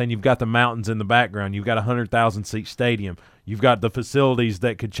know what I'm saying? You've got the mountains in the background. You've got a 100,000-seat stadium. You've got the facilities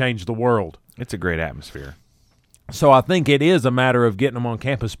that could change the world. It's a great atmosphere. So I think it is a matter of getting them on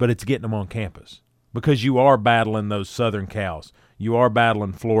campus, but it's getting them on campus because you are battling those Southern Cals. You are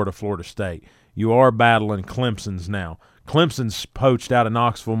battling Florida State. You are battling Clemson's now. Clemson's poached out of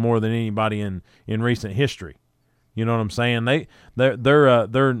Knoxville more than anybody in recent history. You know what I'm saying?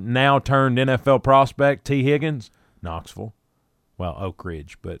 They're now turned NFL prospect T. Higgins, Knoxville, well, Oak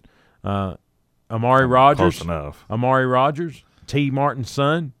Ridge, but Amari Rogers, close enough. Amari Rogers, T. Martin's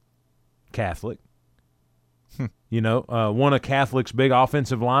son, Catholic. One of Catholic's big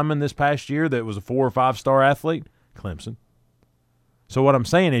offensive linemen this past year that was a 4 or 5-star athlete, Clemson. So what I'm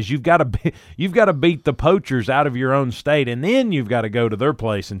saying is you've got to beat the poachers out of your own state, and then you've got to go to their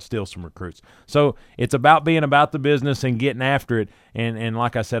place and steal some recruits. So it's about being about the business and getting after it. And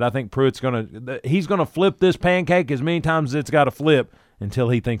like I said, I think Pruitt's he's gonna flip this pancake as many times as it's got to flip until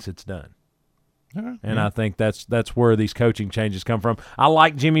he thinks it's done. And I think that's where these coaching changes come from. I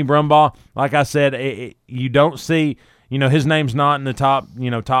like Jimmy Brumbaugh. Like I said, you don't see his name's not in the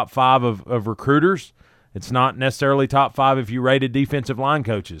top 5 of recruiters. It's not necessarily top 5 if you rated defensive line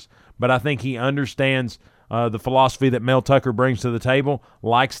coaches, but I think he understands the philosophy that Mel Tucker brings to the table,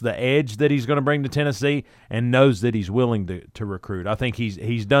 likes the edge that he's going to bring to Tennessee, and knows that he's willing to recruit. I think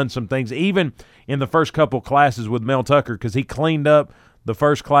he's done some things, even in the first couple classes with Mel Tucker, because he cleaned up the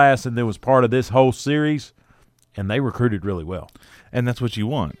first class and then was part of this whole series, and they recruited really well. And that's what you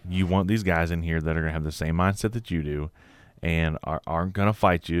want. You want these guys in here that are going to have the same mindset that you do, and aren't going to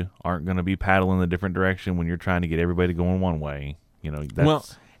fight you, aren't going to be paddling the different direction when you're trying to get everybody going one way.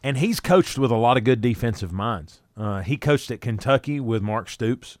 And he's coached with a lot of good defensive minds. He coached at Kentucky with Mark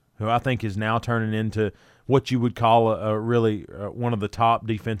Stoops, who I think is now turning into what you would call a really one of the top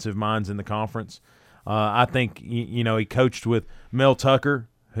defensive minds in the conference. I think he coached with Mel Tucker,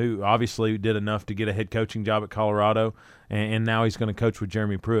 who obviously did enough to get a head coaching job at Colorado, and now he's going to coach with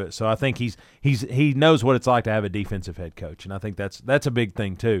Jeremy Pruitt. So I think he knows what it's like to have a defensive head coach, and I think that's a big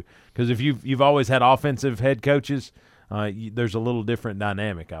thing too. Because if you've always had offensive head coaches, there's a little different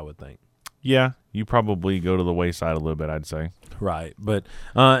dynamic, I would think. Yeah, you probably go to the wayside a little bit, I'd say. Right, but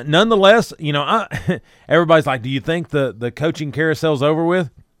nonetheless, everybody's like, "Do you think the coaching carousel's over with?"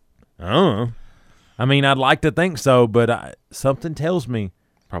 I don't know. I mean, I'd like to think so, but something tells me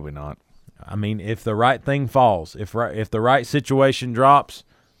probably not. I mean, if the right thing falls, if the right situation drops,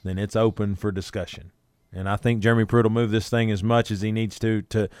 then it's open for discussion. And I think Jeremy Pruitt will move this thing as much as he needs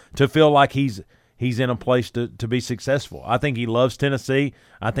to feel like he's in a place to be successful. I think he loves Tennessee.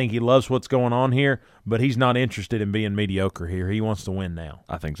 I think he loves what's going on here, but he's not interested in being mediocre here. He wants to win now.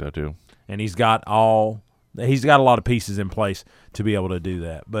 I think so too. And he's got a lot of pieces in place to be able to do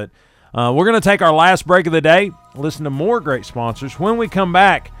that. But we're going to take our last break of the day, listen to more great sponsors. When we come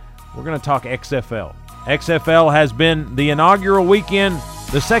back, we're going to talk XFL. XFL has been the inaugural weekend.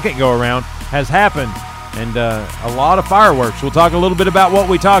 The second go-around has happened, and a lot of fireworks. We'll talk a little bit about what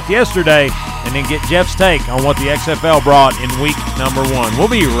we talked yesterday and then get Jeff's take on what the XFL brought in week number 1. We'll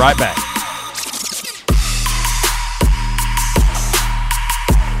be right back.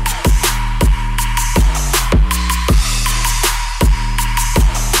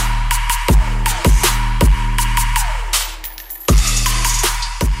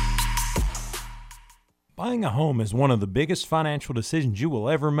 Buying a home is one of the biggest financial decisions you will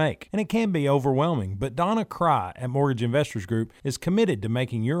ever make, and it can be overwhelming, but Donna Cry at Mortgage Investors Group is committed to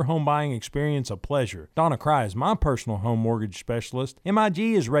making your home buying experience a pleasure. Donna Cry is my personal home mortgage specialist. MIG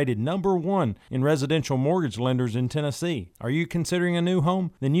is rated number 1 in residential mortgage lenders in Tennessee. Are you considering a new home?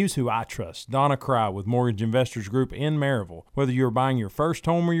 Then use who I trust, Donna Cry with Mortgage Investors Group in Maryville. Whether you're buying your first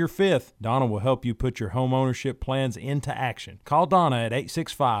home or your 5th, Donna will help you put your home ownership plans into action. Call Donna at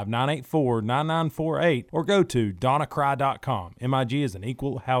 865-984-9948 or go to donnacry.com. MIG is an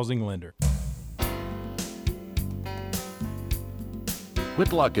equal housing lender.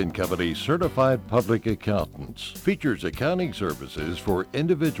 Whitlock & Company Certified Public Accountants features accounting services for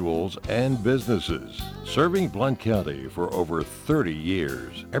individuals and businesses. Serving Blount County for over 30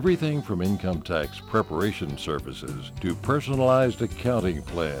 years. Everything from income tax preparation services to personalized accounting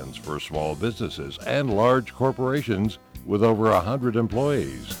plans for small businesses and large corporations with over 100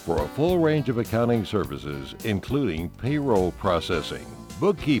 employees for a full range of accounting services, including payroll processing,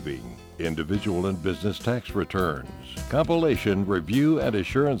 bookkeeping, individual and business tax returns, compilation, review, and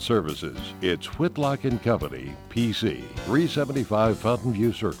assurance services. It's Whitlock & Company, PC, 375 Fountain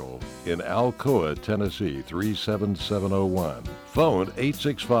View Circle in Alcoa, Tennessee, 37701. Phone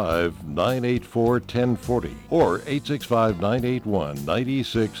 865-984-1040 or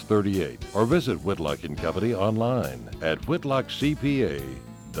 865-981-9638 or visit Whitlock & Company online at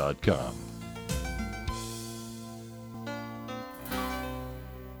whitlockcpa.com.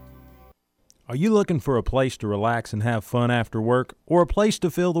 Are you looking for a place to relax and have fun after work, or a place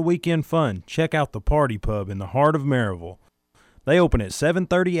to fill the weekend fun? Check out the Party Pub in the heart of Maryville. They open at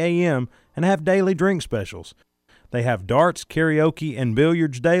 7:30 a.m. and have daily drink specials. They have darts, karaoke, and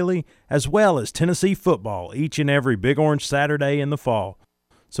billiards daily, as well as Tennessee football each and every Big Orange Saturday in the fall.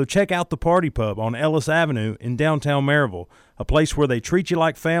 So check out the Party Pub on Ellis Avenue in downtown Maryville, a place where they treat you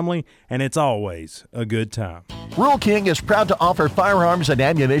like family, and it's always a good time. Rural King is proud to offer firearms and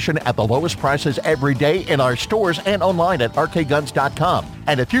ammunition at the lowest prices every day in our stores and online at rkguns.com.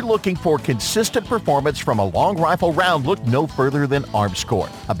 And if you're looking for consistent performance from a long rifle round, look no further than ArmScore.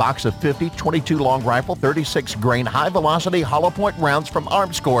 A box of 50 22 long rifle, 36 grain high-velocity hollow point rounds from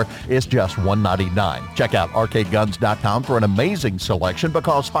ArmScore is just $199. Check out rkguns.com for an amazing selection,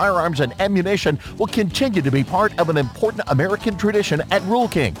 because firearms and ammunition will continue to be part of an important American tradition at Rural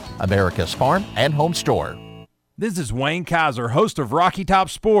King, America's farm and home store. This is Wayne Kaiser, host of Rocky Top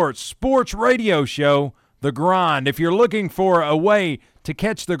Sports radio show, The Grind. If you're looking for a way to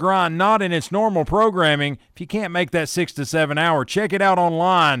catch The Grind not in its normal programming, if you can't make that 6 to 7 hour, check it out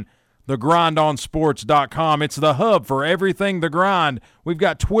online, thegrindonsports.com. It's the hub for everything The Grind. We've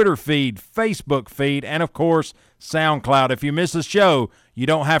got Twitter feed, Facebook feed, and, of course, SoundCloud. If you miss a show, you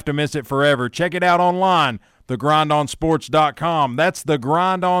don't have to miss it forever. Check it out online, thegrindonsports.com. That's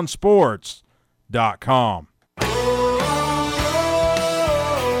thegrindonsports.com.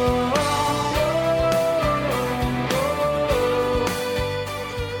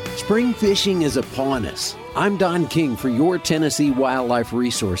 Spring fishing is upon us. I'm Don King for your Tennessee Wildlife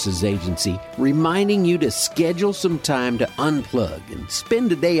Resources Agency, reminding you to schedule some time to unplug and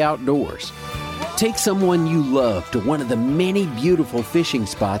spend a day outdoors. Take someone you love to one of the many beautiful fishing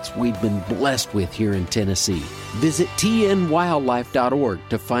spots we've been blessed with here in Tennessee. Visit tnwildlife.org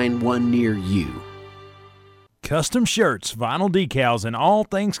to find one near you. Custom shirts, vinyl decals, and all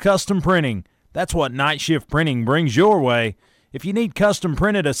things custom printing. That's what Night Shift Printing brings your way. If you need custom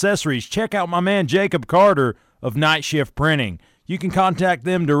printed accessories, check out my man Jacob Carter of Night Shift Printing. You can contact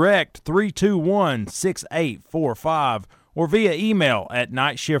them direct, 321-6845, or via email at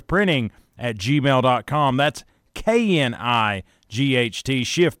nightshiftprinting@gmail.com. That's KNIGHT,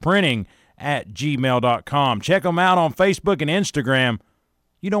 shiftprinting@gmail.com. Check them out on Facebook and Instagram.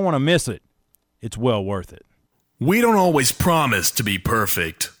 You don't want to miss it. It's well worth it. We don't always promise to be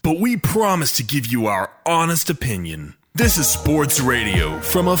perfect, but we promise to give you our honest opinion. This is sports radio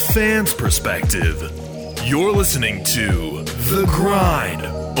from a fan's perspective. You're listening to The Grind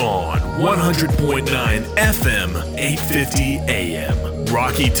on 100.9 FM, 850 AM,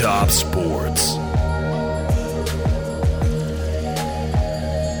 Rocky Top Sports.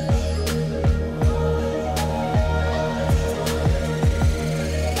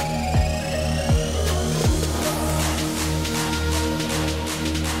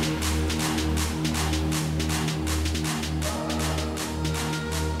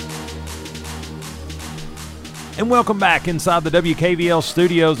 And welcome back inside the WKVL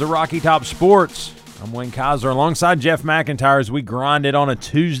studios of Rocky Top Sports. I'm Wayne Kaiser alongside Jeff McIntyre as we grind it on a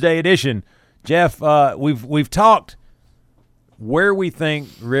Tuesday edition. Jeff, we've talked where we think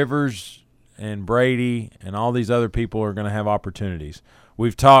Rivers and Brady and all these other people are going to have opportunities.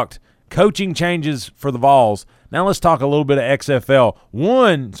 We've talked coaching changes for the Vols. Now let's talk a little bit of XFL.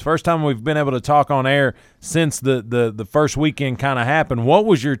 One, it's the first time we've been able to talk on air since the first weekend kind of happened. What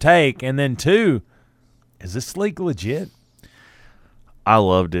was your take? And then two, is this league legit? I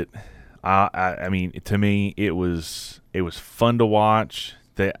loved it. I mean, to me, it was fun to watch.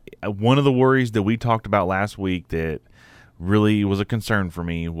 One of the worries that we talked about last week that really was a concern for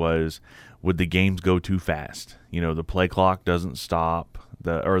me was, would the games go too fast? You know, the play clock doesn't stop,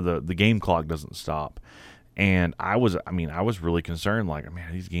 the game clock doesn't stop. And I was really concerned, like,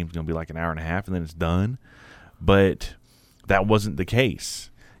 man, these games going to be like an hour and a half and then it's done. But that wasn't the case.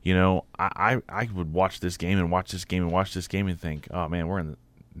 You know, I would watch this game and watch this game and watch this game and think, oh, man, we're in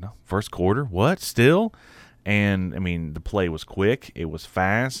the first quarter? What? Still? And, I mean, the play was quick. It was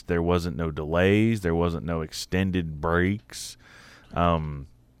fast. There wasn't no delays. There wasn't no extended breaks. For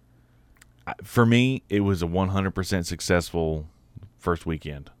me, it was a 100% successful first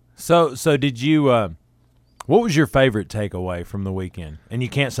weekend. So did you what was your favorite takeaway from the weekend? And you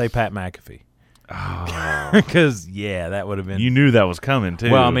can't say Pat McAfee. Because, that would have been – you knew that was coming, too.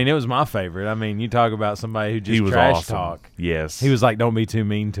 Well, I mean, it was my favorite. I mean, you talk about somebody who just trash awesome. talk. Yes. He was like, don't be too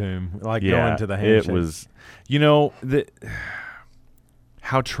mean to him, like going to the handshake. It was – you know,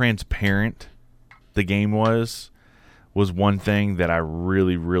 how transparent the game was one thing that I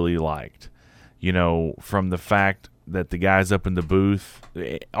really, really liked. You know, from the fact that the guys up in the booth,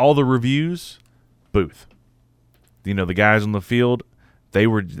 all the reviews, booth. You know, the guys on the field – They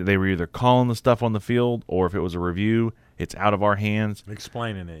were either calling the stuff on the field, or if it was a review, it's out of our hands.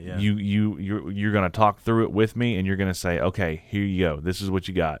 Explaining it, yeah. You're going to talk through it with me, and you're going to say, okay, here you go. This is what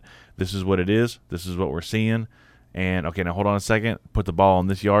you got. This is what it is. This is what we're seeing. And okay, now hold on a second. Put the ball on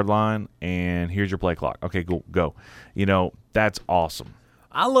this yard line, and here's your play clock. Okay, cool, go. You know, that's awesome.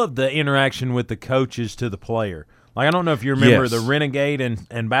 I love the interaction with the coaches to the player. Like, I don't know if you remember the Renegade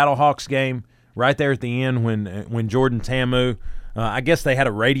and Battlehawks game right there at the end when Jordan Ta'amu. I guess they had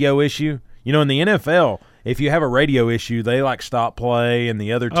a radio issue. You know, in the NFL, if you have a radio issue, they, like, stop play, and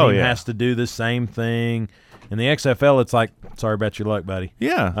the other team has to do the same thing. In the XFL, it's like, sorry about your luck, buddy.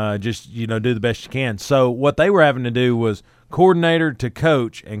 Yeah. Just, you know, do the best you can. So what they were having to do was coordinator to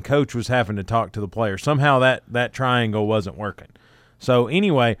coach, and coach was having to talk to the player. Somehow that triangle wasn't working. So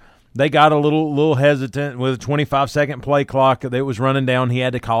anyway, they got a little hesitant with a 25-second play clock that was running down. He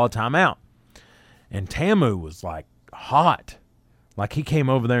had to call a timeout. And Ta'amu was, like, hot. Like, he came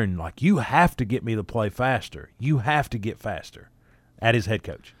over there and, like, you have to get me the play faster. You have to get faster at his head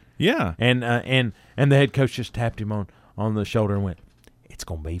coach. Yeah. And the head coach just tapped him on the shoulder and went, it's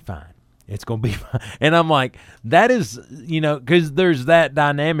going to be fine. It's going to be fine. And I'm like, that is, you know, because there's that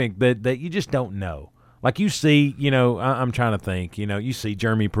dynamic that you just don't know. Like, you see, you know, I'm trying to think, you know, you see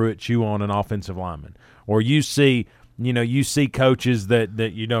Jeremy Pruitt chew on an offensive lineman. Or you see coaches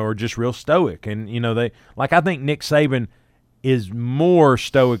that you know, are just real stoic. And, you know, I think Nick Saban – is more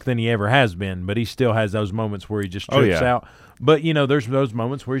stoic than he ever has been, but he still has those moments where he just trips out. But, you know, there's those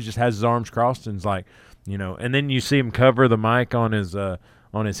moments where he just has his arms crossed and is like, you know, and then you see him cover the mic on his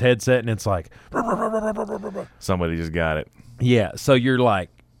headset, and it's like somebody just got it. Yeah, so you're like,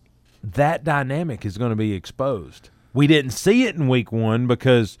 that dynamic is going to be exposed. We didn't see it in week one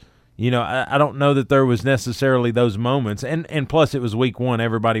because, you know, I don't know that there was necessarily those moments. And plus it was week one,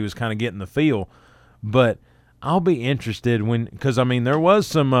 everybody was kind of getting the feel. But I'll be interested because, I mean, there was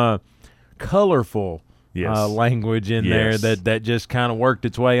some colorful language in there that just kind of worked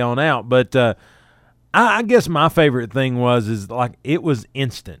its way on out. But I guess my favorite thing is like it was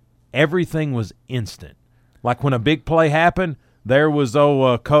instant. Everything was instant. Like when a big play happened, there was it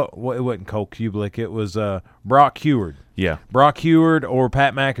wasn't Cole Kubelik, it was Brock Heward. Yeah. Brock Heward or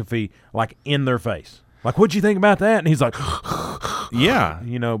Pat McAfee, like in their face. Like, what'd you think about that? And he's like, yeah,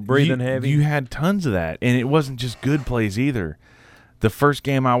 you know, breathing heavy. You had tons of that, and it wasn't just good plays either. The first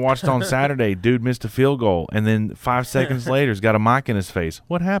game I watched on Saturday, dude missed a field goal, and then 5 seconds later, he's got a mic in his face.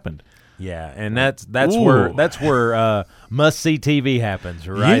 What happened? Yeah, and that's where must-see TV happens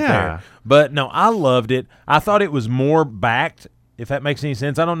right there. But, no, I loved it. I thought it was more backed, if that makes any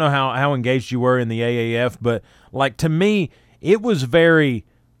sense. I don't know how engaged you were in the AAF, but, like, to me, it was very,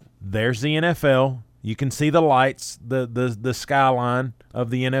 there's the NFL. You can see the lights, the skyline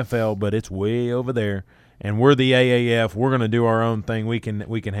of the NFL, but it's way over there. And we're the AAF. We're going to do our own thing. We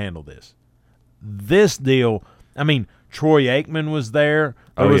can handle this. This deal, I mean, Troy Aikman was there.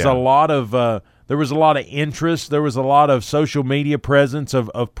 There was a lot of interest. There was a lot of social media presence of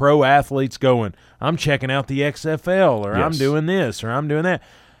pro athletes going, I'm checking out the XFL, or I'm doing this, or I'm doing that.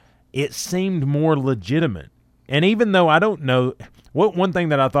 It seemed more legitimate. And even though I don't know – one thing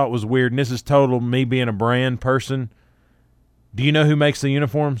that I thought was weird, and this is total me being a brand person, do you know who makes the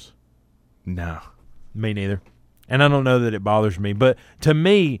uniforms? No. Me neither. And I don't know that it bothers me. But to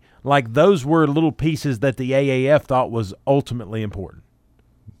me, like, those were little pieces that the AAF thought was ultimately important.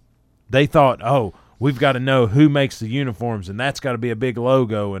 They thought, oh, we've got to know who makes the uniforms, and that's got to be a big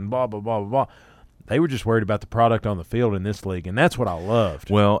logo and blah, blah, blah, blah, blah. They were just worried about the product on the field in this league, and that's what I loved.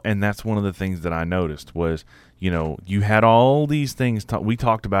 Well, and that's one of the things that I noticed was, you know, you had all these things. We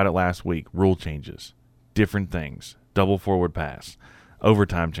talked about it last week, rule changes, different things, double forward pass,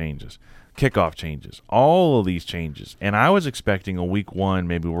 overtime changes. kickoff changes, all of these changes. And I was expecting a week one,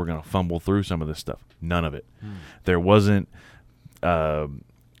 maybe we're going to fumble through some of this stuff. None of it. There wasn't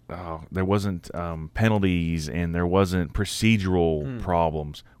penalties, and there wasn't procedural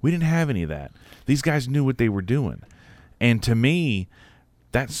problems. We didn't have any of that. These guys knew what they were doing. And to me,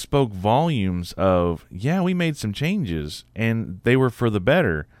 that spoke volumes of, yeah, we made some changes, and they were for the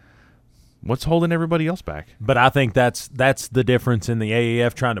better. What's holding everybody else back? But I think that's the difference in the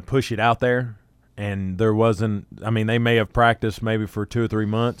AAF trying to push it out there, and there wasn't – I mean, they may have practiced maybe for 2 or 3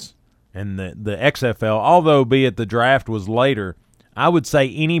 months, and the XFL, although be it the draft was later, I would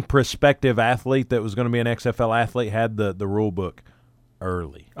say any prospective athlete that was going to be an XFL athlete had the rule book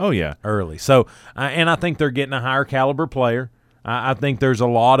early. Oh, yeah. Early. So, and I think they're getting a higher caliber player. I think there's a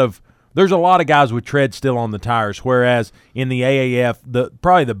lot of guys with tread still on the tires, whereas in the AAF,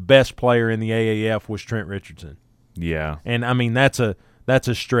 probably the best player in the AAF was Trent Richardson. Yeah. And, I mean, that's a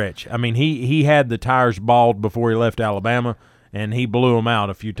stretch. I mean, he had the tires bald before he left Alabama, and he blew them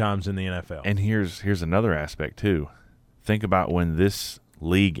out a few times in the NFL. And here's another aspect, too. Think about when this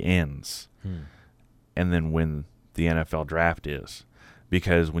league ends and then when the NFL draft is.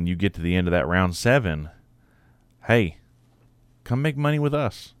 Because when you get to the end of that round 7, hey, come make money with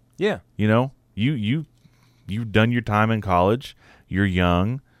us. Yeah. You know, you've done your time in college. You're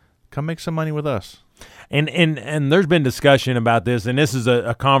young. Come make some money with us. And there's been discussion about this, and this is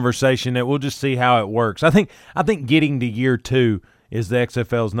a conversation that we'll just see how it works. I think getting to year 2 is the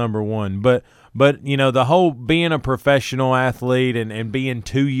XFL's number one. But you know, the whole being a professional athlete and being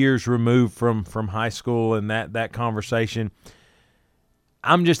 2 years removed from high school and that conversation,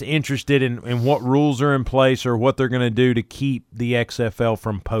 I'm just interested in what rules are in place or what they're going to do to keep the XFL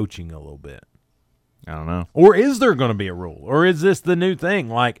from poaching a little bit. I don't know. Or is there going to be a rule? Or is this the new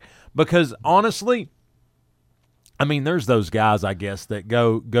thing? Because honestly, I mean, there's those guys, I guess, that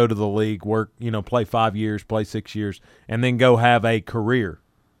go to the league, work, play 5 years, play 6 years, and then go have a career.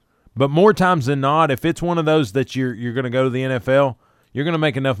 But more times than not, if it's one of those that you're going to go to the NFL, you're going to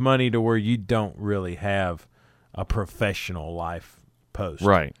make enough money to where you don't really have a professional life post.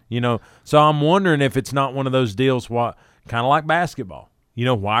 Right. So I'm wondering if it's not one of those deals, kind of like basketball.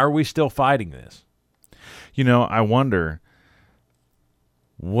 Why are we still fighting this? I wonder,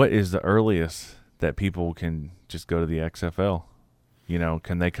 what is the earliest that people can just go to the XFL?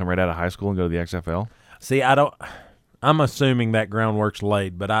 Can they come right out of high school and go to the XFL? See, I'm assuming that groundwork's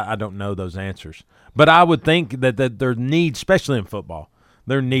laid, but I don't know those answers. But I would think that there needs, especially in football,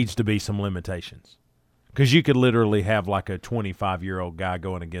 there needs to be some limitations. Because you could literally have like a 25-year-old guy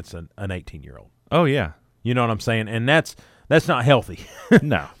going against an 18-year-old. Oh, yeah. You know what I'm saying? And that's not healthy.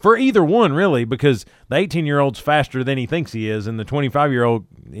 No. For either one, really, because the 18-year-old's faster than he thinks he is, and the 25-year-old,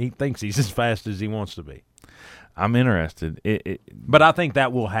 he thinks he's as fast as he wants to be. I'm interested. But I think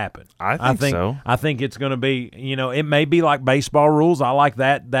that will happen. I think so. I think it's going to be, it may be like baseball rules. I like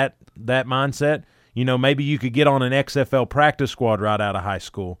that mindset. Maybe you could get on an XFL practice squad right out of high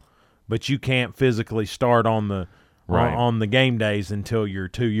school, but you can't physically start on the game days until you're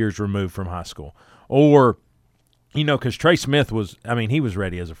 2 years removed from high school. Or, because Trey Smith he was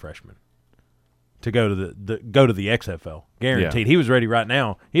ready as a freshman to go to the XFL, guaranteed. Yeah. He was ready right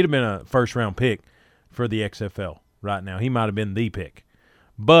now. He'd have been a first-round pick for the XFL right now. He might have been the pick.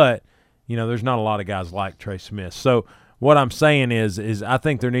 But, there's not a lot of guys like Trey Smith. So what I'm saying is I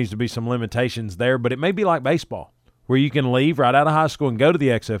think there needs to be some limitations there, but it may be like baseball, where you can leave right out of high school and go to the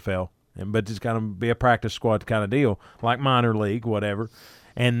XFL, but it's going to be a practice squad kind of deal, like minor league, whatever.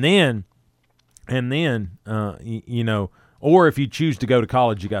 And then, or if you choose to go to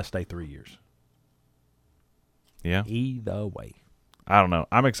college, you got to stay 3 years. Yeah. Either way. I don't know.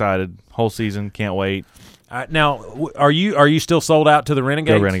 I'm excited. Whole season. Can't wait. Now, are you still sold out to the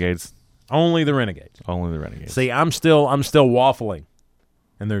Renegades? Go Renegades. Only the Renegades. Only the Renegades. See, I'm still waffling.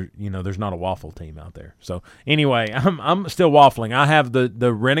 And there's not a waffle team out there. So anyway, I'm still waffling. I have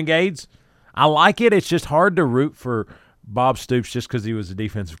the Renegades. I like it. It's just hard to root for Bob Stoops just because he was the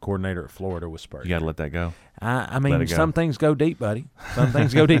defensive coordinator at Florida with Spurs. You got to let that go. I mean, some things go deep, buddy. Some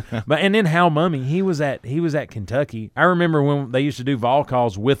things go deep. And then Hal Mummy, he was at Kentucky. I remember when they used to do vol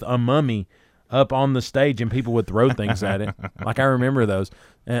calls with a mummy up on the stage and people would throw things at it. Like, I remember those.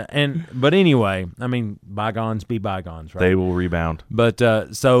 But anyway, I mean, bygones be bygones, right? They will rebound. But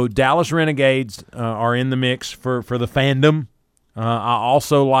so Dallas Renegades are in the mix for the fandom. I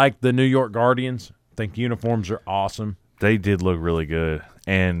also like the New York Guardians. I think the uniforms are awesome. They did look really good,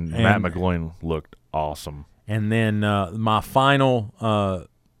 and Matt McGloin looked awesome. And then my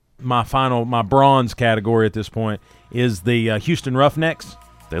bronze category at this point is the Houston Roughnecks.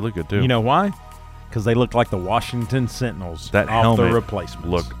 They look good too. You know why? because they look like the Washington Sentinels. That off helmet the replacements.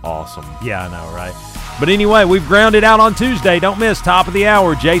 looked awesome. Yeah, I know, right? But anyway, we've grounded out on Tuesday. Don't miss top of the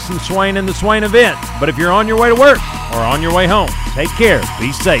hour, Jason Swain and the Swain Event. But if you're on your way to work or on your way home, take care,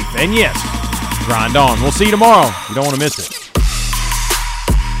 be safe, and yes, grind on. We'll see you tomorrow. You don't want to miss it.